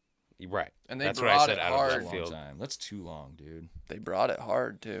 years. Right. And they That's what I brought said it out hard. of That's left a long field. time. That's too long, dude. They brought it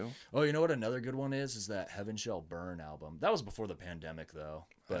hard too. Oh, you know what another good one is that Heaven Shall Burn album. That was before the pandemic though,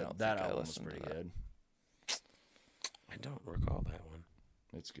 I but don't that think I album was listened to pretty that. good. I don't recall that one.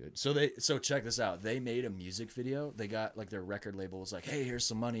 It's good. So check this out. They made a music video. They got like their record label was like, "Hey, here's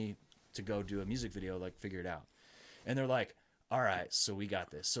some money to go do a music video, like figure it out." And they're like, "All right, so we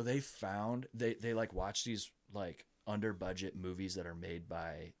got this." So they like watch these like under budget movies that are made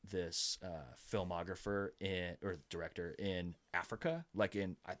by this filmographer or director in Africa, like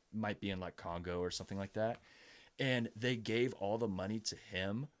might be in like Congo or something like that. And they gave all the money to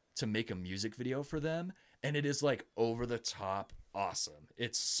him to make a music video for them, and it is like over the top awesome.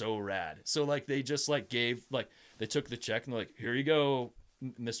 It's so rad. So like they just like gave like they took the check and they're like, "Here you go,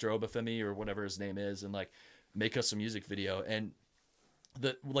 Mr. Obafemi," or whatever his name is, and like make us a music video. And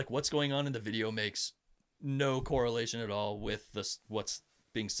the like what's going on in the video makes no correlation at all with what's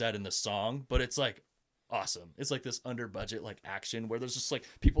being said in the song, but it's like awesome. It's like this under budget like action where there's just like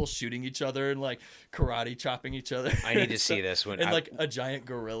people shooting each other and like karate chopping each other. I need to see this one. And like a giant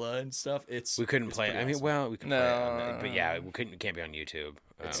gorilla and stuff. We couldn't play it. I mean, awesome. well, we could play it on No. but yeah, we couldn't. It can't be on YouTube.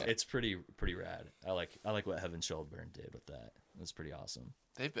 It's pretty rad. I like what Heaven Shall Burn did with that. It's pretty awesome.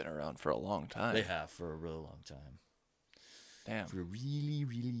 They've been around for a long time. They have for a really long time. Damn. For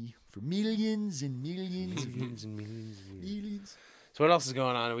millions and millions of millions and millions. millions. So what else is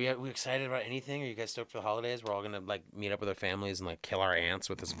going on? Are we excited about anything? Are you guys stoked for the holidays? We're all gonna like meet up with our families and like kill our ants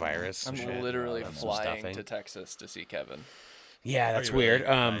with this virus. I'm and shit. literally Some flying stuffing. to Texas to see Kevin. Yeah, that's you really? weird.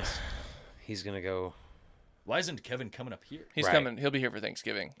 Nice. He's gonna go. Why isn't Kevin coming up here? He's Right. coming. He'll be here for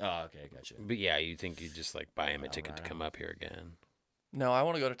Thanksgiving. Oh, okay, gotcha. But yeah, you think you just like buy him a ticket to come up here again? No, I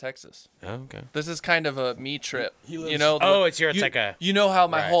want to go to Texas. Oh, okay. This is kind of a me trip. He lives- You know. Oh, it's you, like a. You know how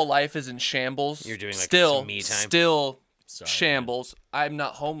my Right. whole life is in shambles. You're doing, like, still some me time? Still Sorry, shambles. I'm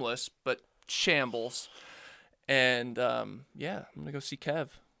not homeless, but shambles. And yeah, I'm gonna go see Kev.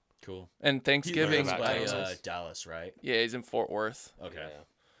 Cool. And He Thanksgiving. lives by Texas. Dallas, right? Yeah, he's in Fort Worth. Okay.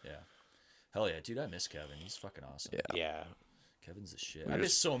 Yeah. Hell yeah, dude! I miss Kevin. He's fucking awesome. Yeah. Yeah. Kevin's the shit. I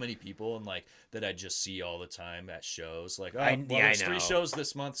miss so many people and like that I just see all the time at shows. Like, oh, I there's know. 3 shows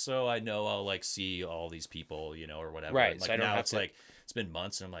this month, so I know I'll like see all these people, you know, or whatever. Right, And, like so I don't now have it's to- like it's been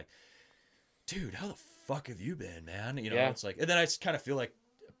months, and I'm like, dude, how the fuck have you been, man? You know, Yeah. it's like, and then I kind of feel like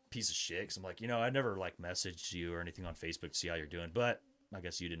a piece of shit because I'm like, you know, I never like messaged you or anything on Facebook to see how you're doing, but I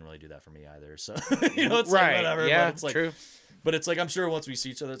guess you didn't really do that for me either. So you know, it's Right. like whatever. Yeah. But it's like, true. But it's like I'm sure once we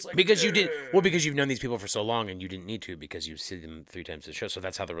see each other, it's like Because you did well because you've known these people for so long and you didn't need to because you see them 3 times a show. So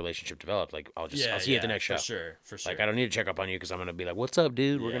that's how the relationship developed. Like I'll see you at the next show. for sure. Like I don't need to check up on you because I'm gonna be like, "What's up,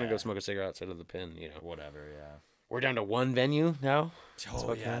 dude? We're gonna go smoke a cigarette outside of the Pin." You know, whatever. Yeah. we're down to 1 venue now.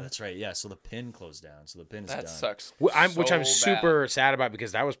 Oh yeah, that's right. Yeah, so the Pin closed down. So the Pin is That done. sucks. Which I'm so super sad about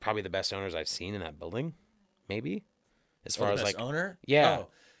because that was probably the best owners I've seen in that building. Maybe as far the as best like owner. Yeah. Oh,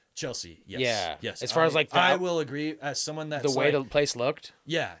 Chelsea. Yes. Yeah. Yes. As far as, like, I that- will agree as someone that's the way like, the place looked.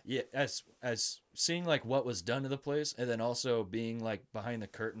 yeah. As seeing like what was done to the place, and then also being like behind the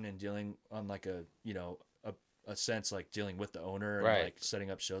curtain and dealing on like a a sense like dealing with the owner and Right. like setting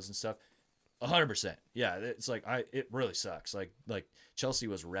up shows and stuff. 100%. Yeah, it's like it really sucks. Like Chelsea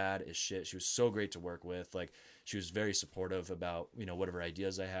was rad as shit. She was so great to work with. Like she was very supportive about, you know, whatever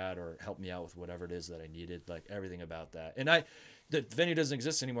ideas I had or helped me out with whatever it is that I needed, like everything about that. And the venue doesn't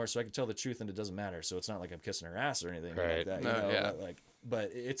exist anymore, so I can tell the truth and it doesn't matter. So it's not like I'm kissing her ass or anything Right. like that. No, You know? yeah.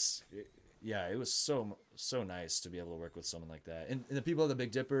 But yeah, it was so nice to be able to work with someone like that. And the people at the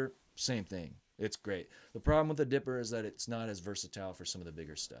Big Dipper, same thing. It's great. The problem with the Dipper is that it's not as versatile for some of the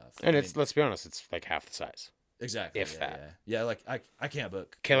bigger stuff. And I it's mean, let's be honest, it's like half the size. exactly if yeah, that. Yeah, like I can't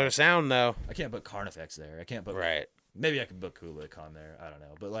book Killer sound though. I can't book Carnifex there. I can't book Right. Maybe I can book Kulikon there. I don't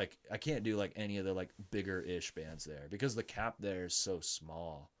know, but like I can't do like any of the like bigger ish bands there because the cap there is so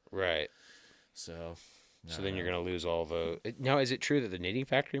small. Right. So. So then you're gonna lose all the. Now, is it true that the Knitting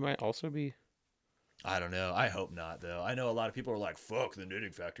Factory might also be? I don't know. I hope not, though. I know a lot of people are like, "Fuck the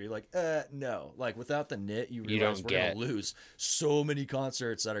Knitting Factory." Like, no. Like, without the knit, you realize don't we're get- gonna lose so many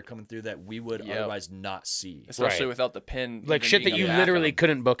concerts that are coming through that we would Yep. otherwise not see. Especially Right. without the Pin. Like even shit being that you a backup. literally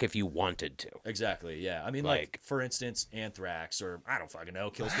couldn't book if you wanted to. Exactly. Yeah. I mean, like for instance, Anthrax or I don't fucking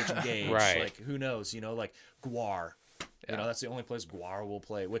know, Killswitch Engage. Right. Like, who knows? You know, like Guar. You know, Yeah. that's the only place Guar will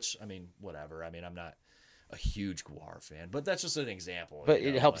play. Which, I mean, whatever. I mean, I'm not a huge Guar fan, but that's just an example. But you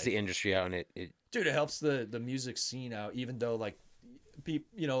it know, helps like, the industry out, and it dude, it helps the music scene out. Even though like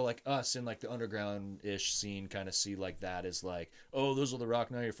you know, like us in like the underground ish scene kind of see like that as like, oh, those are the Rock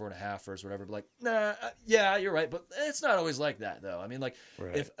 94.5ers, whatever. But like, nah, yeah, you're right, but it's not always like that though. I mean, like,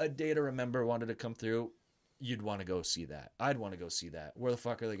 Right. if A Day to Remember wanted to come through, you'd want to go see that. I'd want to go see that. Where the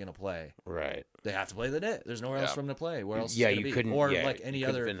fuck are they gonna play? right. They have to play the net. There's nowhere else Yeah. for them to play. Where else? Yeah, is it gonna you be? couldn't. Or yeah, like any you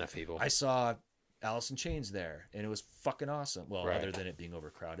couldn't other. fit enough people. I saw Alice in Chains there, and it was fucking awesome. Well, Right. other than it being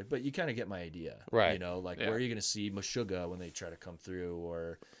overcrowded, but you kind of get my idea, Right. You know, like Yeah. where are you gonna see Meshuggah when they try to come through,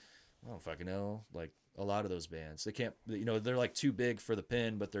 or I don't fucking know, like a lot of those bands, they can't, you know, they're like too big for the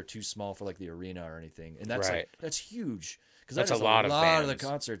pin, but they're too small for like the arena or anything, and that's Right. like that's huge because That's that's a lot of of the bands.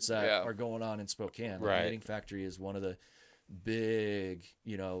 concerts that Yeah. are going on in Spokane. Like, Right. Knitting Factory is one of the big,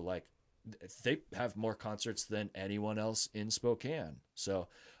 you know, like they have more concerts than anyone else in Spokane. So,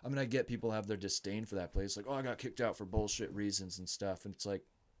 I mean, I get people have their disdain for that place. Like, oh, I got kicked out for bullshit reasons and stuff. And it's like,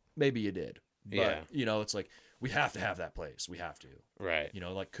 maybe you did. But, Yeah. you know, it's like, we have to have that place. We have to. Right. You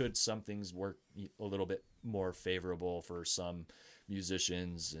know, like, could some things work a little bit more favorable for some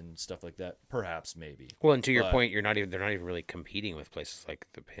musicians and stuff like that? Perhaps, maybe. Well, and to your But- point, they're not even really competing with places like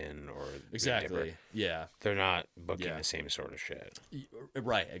the Pin or the Big Exactly. Dipper. Yeah. They're not booking Yeah. the same sort of shit.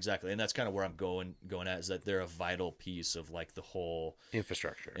 Right. Exactly. And that's kind of where I'm going at, is that they're a vital piece of like the whole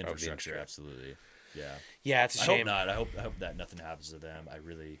Infrastructure. Of the infrastructure. industry. Absolutely. Yeah. Yeah, it's a I shame. hope not. I hope that nothing happens to them.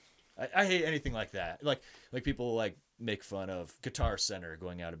 I hate anything like that. Like people like make fun of Guitar Center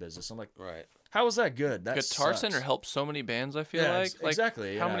going out of business. I'm like, Right. how is that good? That Guitar sucks. Center helps so many bands, I feel Yeah, like. Like,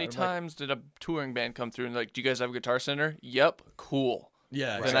 exactly. How yeah. many I'm like, times did a touring band come through and like, do you guys have a Guitar Center? Yep, cool.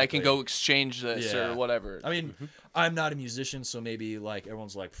 Yeah. Then I can exactly. go exchange this Yeah. or whatever. I mean, I'm not a musician, so maybe like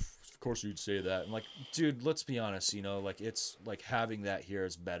everyone's like, of course you'd say that. I'm like, dude, let's be honest. You know, like it's like having that here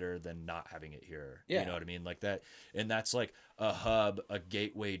is better than not having it here. Yeah. You know what I mean? Like that, and that's like a hub, a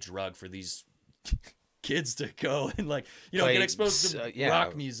gateway drug for these kids to go and like, you know, Play get exposed to yeah.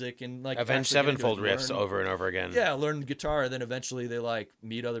 rock music and like Avenged actually get into Sevenfold it, riffs learn- over and over again. Yeah, learn guitar, then eventually they like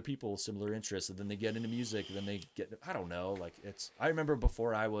meet other people with similar interests, and then they get into music, and then they get, I don't know, like it's. I remember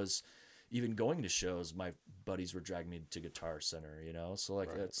before I was even going to shows, my buddies were dragging me to Guitar Center, you know, so like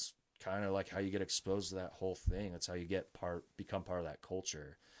Right. that's kind of like how you get exposed to that whole thing. That's how you become part of that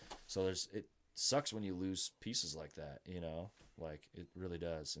culture. So it sucks when you lose pieces like that, you know, like it really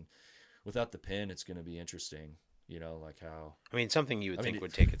does. And without the Pin, it's going to be interesting, you know, like how I mean, something you would I mean, think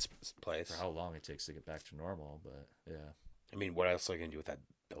would take its place. for how long it takes to get back to normal, but yeah. I mean, what else are they going to do with that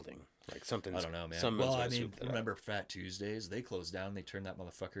building? Like something. I don't know, man. Someone's Well, gonna I mean, swoop that up. remember Fat Tuesdays? They closed down. They turned that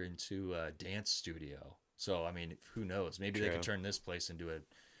motherfucker into a dance studio. So, I mean, who knows? Maybe they could True. turn this place into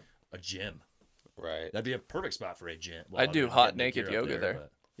a gym. Right. That'd be a perfect spot for a gym. I do they're hot getting the naked gear up yoga there.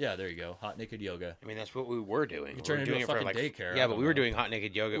 but- yeah, there you go. Hot naked yoga. I mean, that's what we were doing. You We turn were it into doing a it for fucking like daycare, I Yeah, but don't we were know. doing hot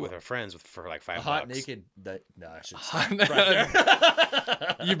naked yoga with our friends for like $5. A hot naked. No, I should.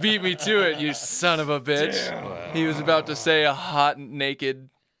 You beat me to it, you son of a bitch. He was about to say a hot naked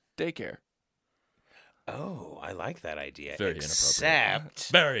daycare. Oh, I like that idea. Very inappropriate.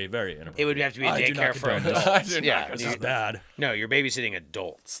 Except Very, very inappropriate. it would have to be a I do not daycare for condone adults. this. I do not Yeah, This you- is bad. no, you're babysitting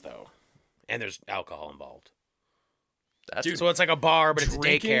adults though, and there's alcohol involved. That's Dude, So it's like a bar, but it's a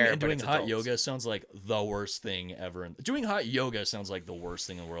Drinking daycare. and but doing it's hot adults. yoga sounds like the worst thing ever. Doing hot yoga sounds like the worst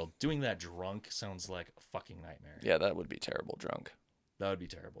thing in the world. Doing that drunk sounds like a fucking nightmare. yeah, that would be terrible drunk. That would be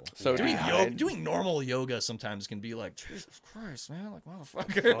terrible. So doing yeah. doing normal yoga sometimes can be like, Jesus Christ, man, like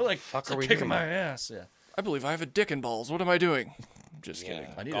motherfucker, like fuck it's are like we kicking doing? my ass. Yeah, I believe I have a dick and balls. What am I doing? Just Yeah.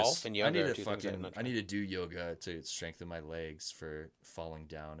 kidding. I need Golf to, and I yoga need are to two things I'm not I need to do yoga to strengthen my legs for falling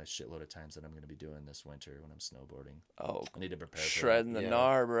down a shitload of times that I'm going to be doing this winter when I'm snowboarding. Oh, I need to prepare. shredding for the Yeah.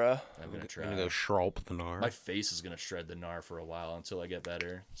 gnar, bruh. that. I'm gonna try. I'm gonna go shrulp the gnar. My face is gonna shred the gnar for a while until I get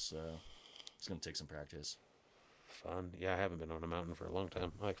better. So it's gonna take some practice. Fun. Yeah, I haven't been on a mountain for a long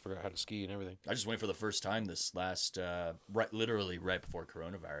time. I forgot how to ski and everything. I just went for the first time this last, literally right before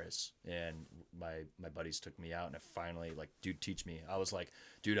coronavirus, and my buddies took me out, and I finally like, dude, teach me. I was like,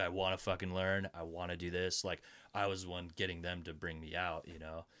 dude, I want to fucking learn. I want to do this. Like, I was the one getting them to bring me out, you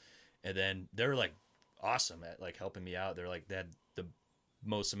know. And then they're like awesome at like helping me out. They're like, they had the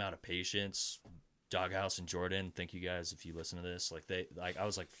most amount of patience. Doghouse and Jordan, thank you guys if you listen to this. I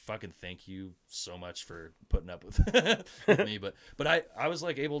was like, fucking thank you so much for putting up with, with me. But I was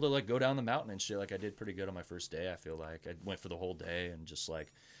like able to like go down the mountain and shit. Like I did pretty good on my first day. I feel like I went for the whole day and just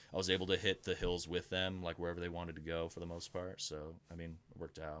like I was able to hit the hills with them, like wherever they wanted to go for the most part. So I mean, it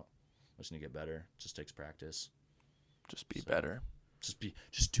worked out. I just need to get better. It just takes practice. Just be better. Just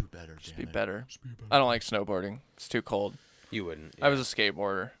do better. Just be better. I don't like snowboarding. It's too cold. You wouldn't. I was a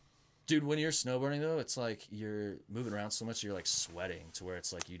skateboarder. Dude, when you're snowboarding though, it's like you're moving around so much you're like sweating to where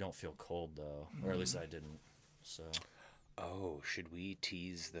it's like you don't feel cold though, or at least I didn't. So. Oh, should we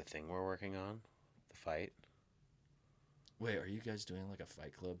tease the thing we're working on? The fight? Wait, are you guys doing like a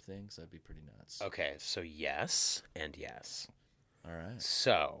fight club thing? 'Cause that'd be pretty nuts. Okay, so yes and yes. All right.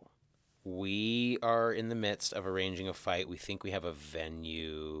 So, we are in the midst of arranging a fight. We think we have a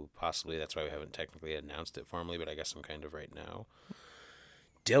venue, possibly. That's why we haven't technically announced it formally, but I guess I'm kind of right now.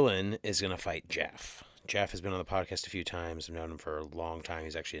 Dylan is going to fight Jeff. Jeff has been on the podcast a few times. I've known him for a long time.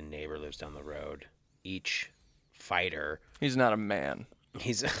 He's actually a neighbor, lives down the road. Each fighter... He's not a man.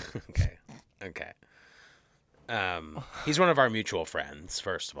 He's... Okay. He's one of our mutual friends,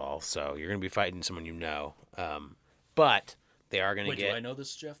 first of all, so you're going to be fighting someone you know. But... They are going to get... do I know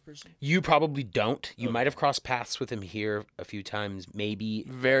this Jeff person? You probably don't. You might have crossed paths with him here a few times, maybe.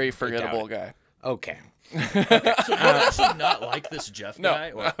 Very forgettable guy. Okay. So you actually not like this Jeff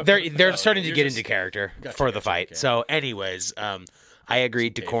guy? Or... They're starting to get into character for the fight. Okay. So anyways, I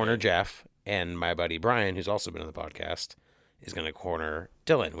agreed to corner Jeff, and my buddy Brian, who's also been on the podcast, is going to corner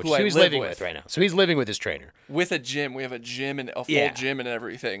Dylan, which he's living with right now. So he's living with his trainer. With a gym. We have a gym and a full gym and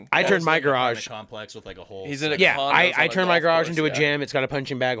everything. I turned my garage... complex with like a whole... He's in a I turned my garage into a gym. It's got a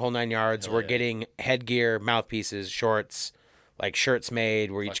punching bag, whole 9 yards. We're getting headgear, mouthpieces, shorts, like shirts made.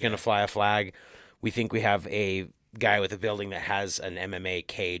 We're each going to fly a flag. We think we have a guy with a building that has an MMA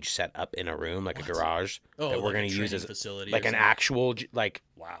cage set up in a room, like a garage, that we're going to use as like an actual, like,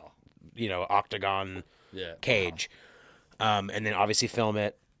 octagon cage. And then obviously film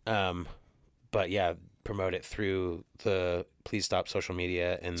it. But yeah, promote it through the Please Stop social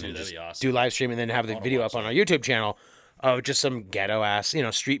media and then just do live stream and then have the video up on our YouTube channel of just some ghetto ass,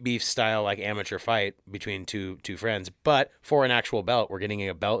 street beef style, like amateur fight between two friends. But for an actual belt, we're getting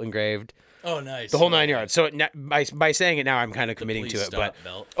a belt engraved. Oh, nice. The whole 9 yards. So by saying it now, I'm kind of committing to it. But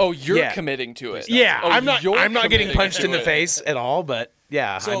you're committing to it. Yeah, I'm not getting punched in the face at all. But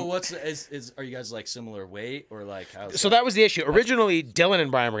yeah. So are you guys like similar weight or like how? So that was the issue. Originally, Dylan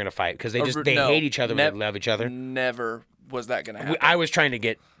and Brian were gonna fight because they hate each other, but they love each other. Never was that gonna happen. I was trying to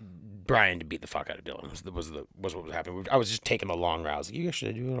get Brian to beat the fuck out of Dylan. Was what was happening. I was just taking the long route. I was like, you guys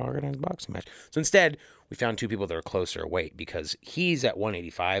should do an organized boxing match. So instead, we found two people that are closer weight because he's at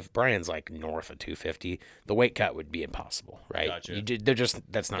 185. Brian's like north of 250. The weight cut would be impossible, right? Gotcha.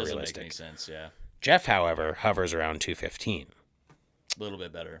 That's not Doesn't realistic. make any sense, yeah. Jeff, however, hovers around 215. A little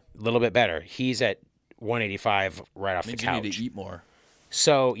bit better. He's at 185 right off the couch. You need to eat more.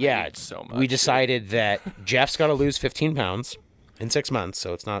 So yeah, so much, we decided that Jeff's got to lose 15 pounds in 6 months,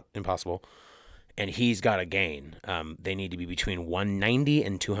 so it's not impossible. And he's got to gain. They need to be between 190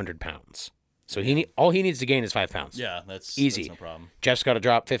 and 200 pounds. So all he needs to gain is 5 pounds. Yeah, that's easy. That's no problem. Jeff's got to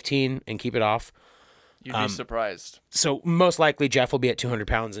drop 15 and keep it off. You'd be surprised. So most likely Jeff will be at 200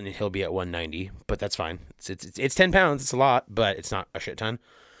 pounds and he'll be at 190, but that's fine. It's 10 pounds. It's a lot, but it's not a shit ton.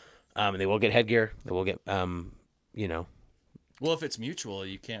 They will get headgear. They will get, Well, if it's mutual,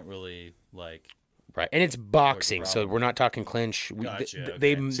 you can't really like. Right, and it's boxing, so we're not talking clinch. Gotcha,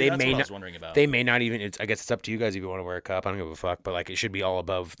 They okay. may what I not. was wondering about. They may not even. I guess it's up to you guys if you want to wear a cup. I don't give a fuck, but like it should be all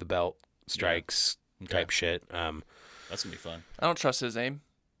above the belt strikes type shit. That's gonna be fun. I don't trust his aim.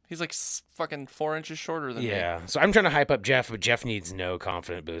 He's like fucking 4 inches shorter than me. Yeah, so I'm trying to hype up Jeff, but Jeff needs no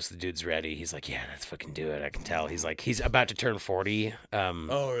confident boost. The dude's ready. He's like, yeah, let's fucking do it. I can tell. He's about to turn 40.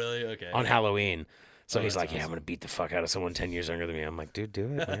 Oh, really? Okay. On Halloween. So he's like, awesome. yeah, I'm going to beat the fuck out of someone 10 years younger than me. I'm like, dude, do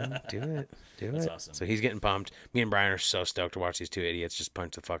it, man. Do it. That's awesome. So he's getting pumped. Me and Brian are so stoked to watch these two idiots just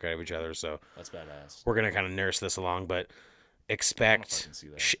punch the fuck out of each other. So That's badass. we're going to kind of nurse this along, but expect see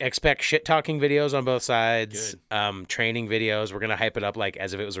that. expect shit-talking videos on both sides, training videos. We're going to hype it up like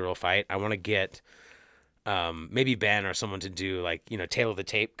as if it was a real fight. I want to get maybe Ben or someone to do like, tail of the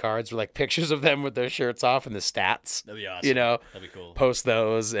tape cards with like pictures of them with their shirts off and the stats. That'd be awesome. That'd be cool. Post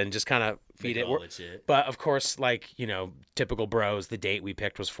those and just kind of feed it. all legit. But of course, like, typical bros, the date we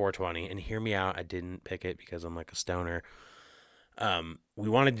picked was 420. And hear me out, I didn't pick it because I'm like a stoner. We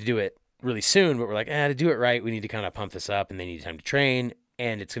wanted to do it really soon, but we're like, to do it right, we need to kind of pump this up and they need time to train.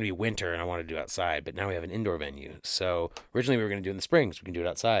 And it's going to be winter and I want to do outside, but now we have an indoor venue. So originally we were going to do it in the spring, so we can do it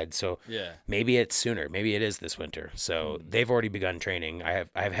outside. So maybe it's sooner. Maybe it is this winter. So they've already begun training.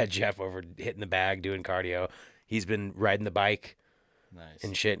 I've had Jeff over hitting the bag, doing cardio. He's been riding the bike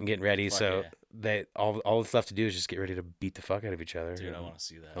and shit and getting ready. So they all that's left to do is just get ready to beat the fuck out of each other. Dude, I want to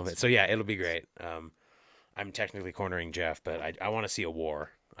see that. So yeah, it'll be great. I'm technically cornering Jeff, but I want to see a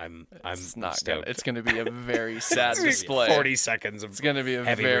war. It's going to be a very sad display. 40 seconds of It's going to be a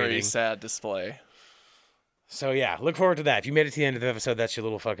heavy very breathing. sad display. So yeah, look forward to that. If you made it to the end of the episode, that's your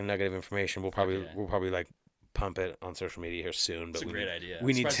little fucking nugget of information. We'll probably like pump it on social media here soon. But It's a great idea.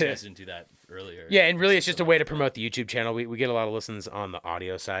 We need to. You guys didn't do that earlier. Yeah, and really, it's just a way to promote the YouTube channel. We get a lot of listens on the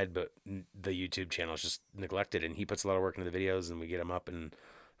audio side, but the YouTube channel is just neglected, and he puts a lot of work into the videos, and we get them up in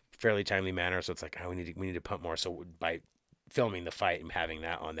fairly timely manner. So it's like, we need to pump more. So by filming the fight and having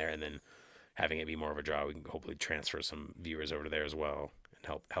that on there, and then having it be more of a draw, we can hopefully transfer some viewers over to there as well and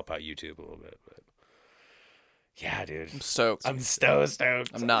help out YouTube a little bit. But yeah, dude, I'm stoked. I'm stoked.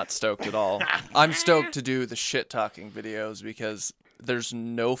 I'm not stoked at all. I'm stoked to do the shit talking videos because there's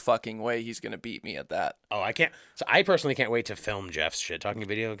no fucking way he's gonna beat me at that. Oh, I can't. So I personally can't wait to film Jeff's shit talking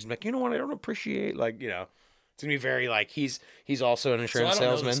video because like, you know what, I don't appreciate it's gonna be very like he's also an insurance so I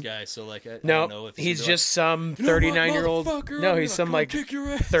don't salesman. know this guy, so like I No, don't know if he's gonna just some 39-year-old. No, he's some like kick your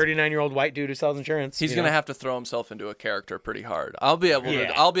ass. 39-year-old white dude who sells insurance. He's gonna have to throw himself into a character pretty hard. I'll be able Yeah.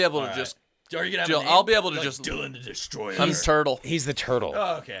 to. I'll be able to Alright. just. Are you gonna have Jill, a name? I'll be able to Like just. Dylan the Destroyer. I'm Turtle. He's the turtle.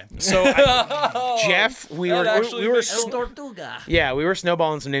 Oh, okay. So Jeff, we were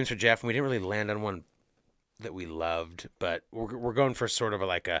snowballing some names for Jeff, and we didn't really land on one that we loved, but we're going for sort of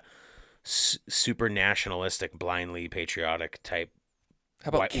a super nationalistic, blindly patriotic type. How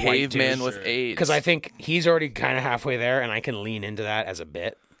about white caveman dude, with sure. AIDS? Because I think he's already kind of halfway there, and I can lean into that as a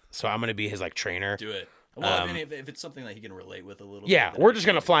bit. So I'm gonna be his trainer. Do it. Well, I mean, if it's something that he can relate with a little Yeah, bit. we're just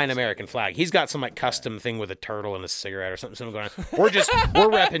gonna fly an American flag. He's got some custom thing with a turtle and a cigarette or something going on. We're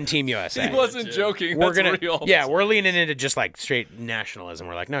repping Team USA. he wasn't joking. We're That's gonna real. yeah, we're leaning into just straight nationalism.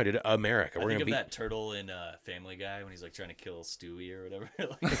 We're like, no, dude, America. I We're think gonna of be that turtle in Family Guy when he's trying to kill Stewie or whatever. Wow,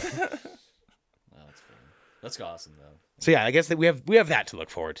 that's funny. That's awesome though. So yeah, I guess that we have that to look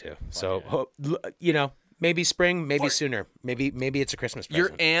forward to. So maybe spring, maybe sooner. Maybe it's a Christmas present.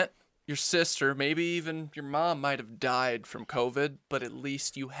 Your aunt, your sister, maybe even your mom might have died from COVID, but at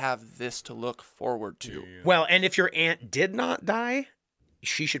least you have this to look forward to. Well, and if your aunt did not die,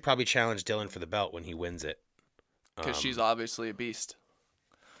 she should probably challenge Dylan for the belt when he wins it. Because she's obviously a beast.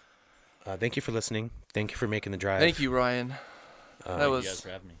 Thank you for listening. Thank you for making the drive. Thank you, Ryan. That Thank was. you guys for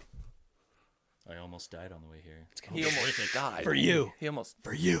having me. I almost died on the way here. He almost died. For you. He almost.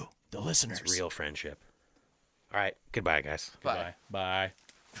 For you, the listeners. It's real friendship. All right, goodbye, guys. Bye. Bye.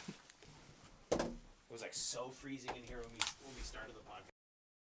 It was so freezing in here when we started the podcast.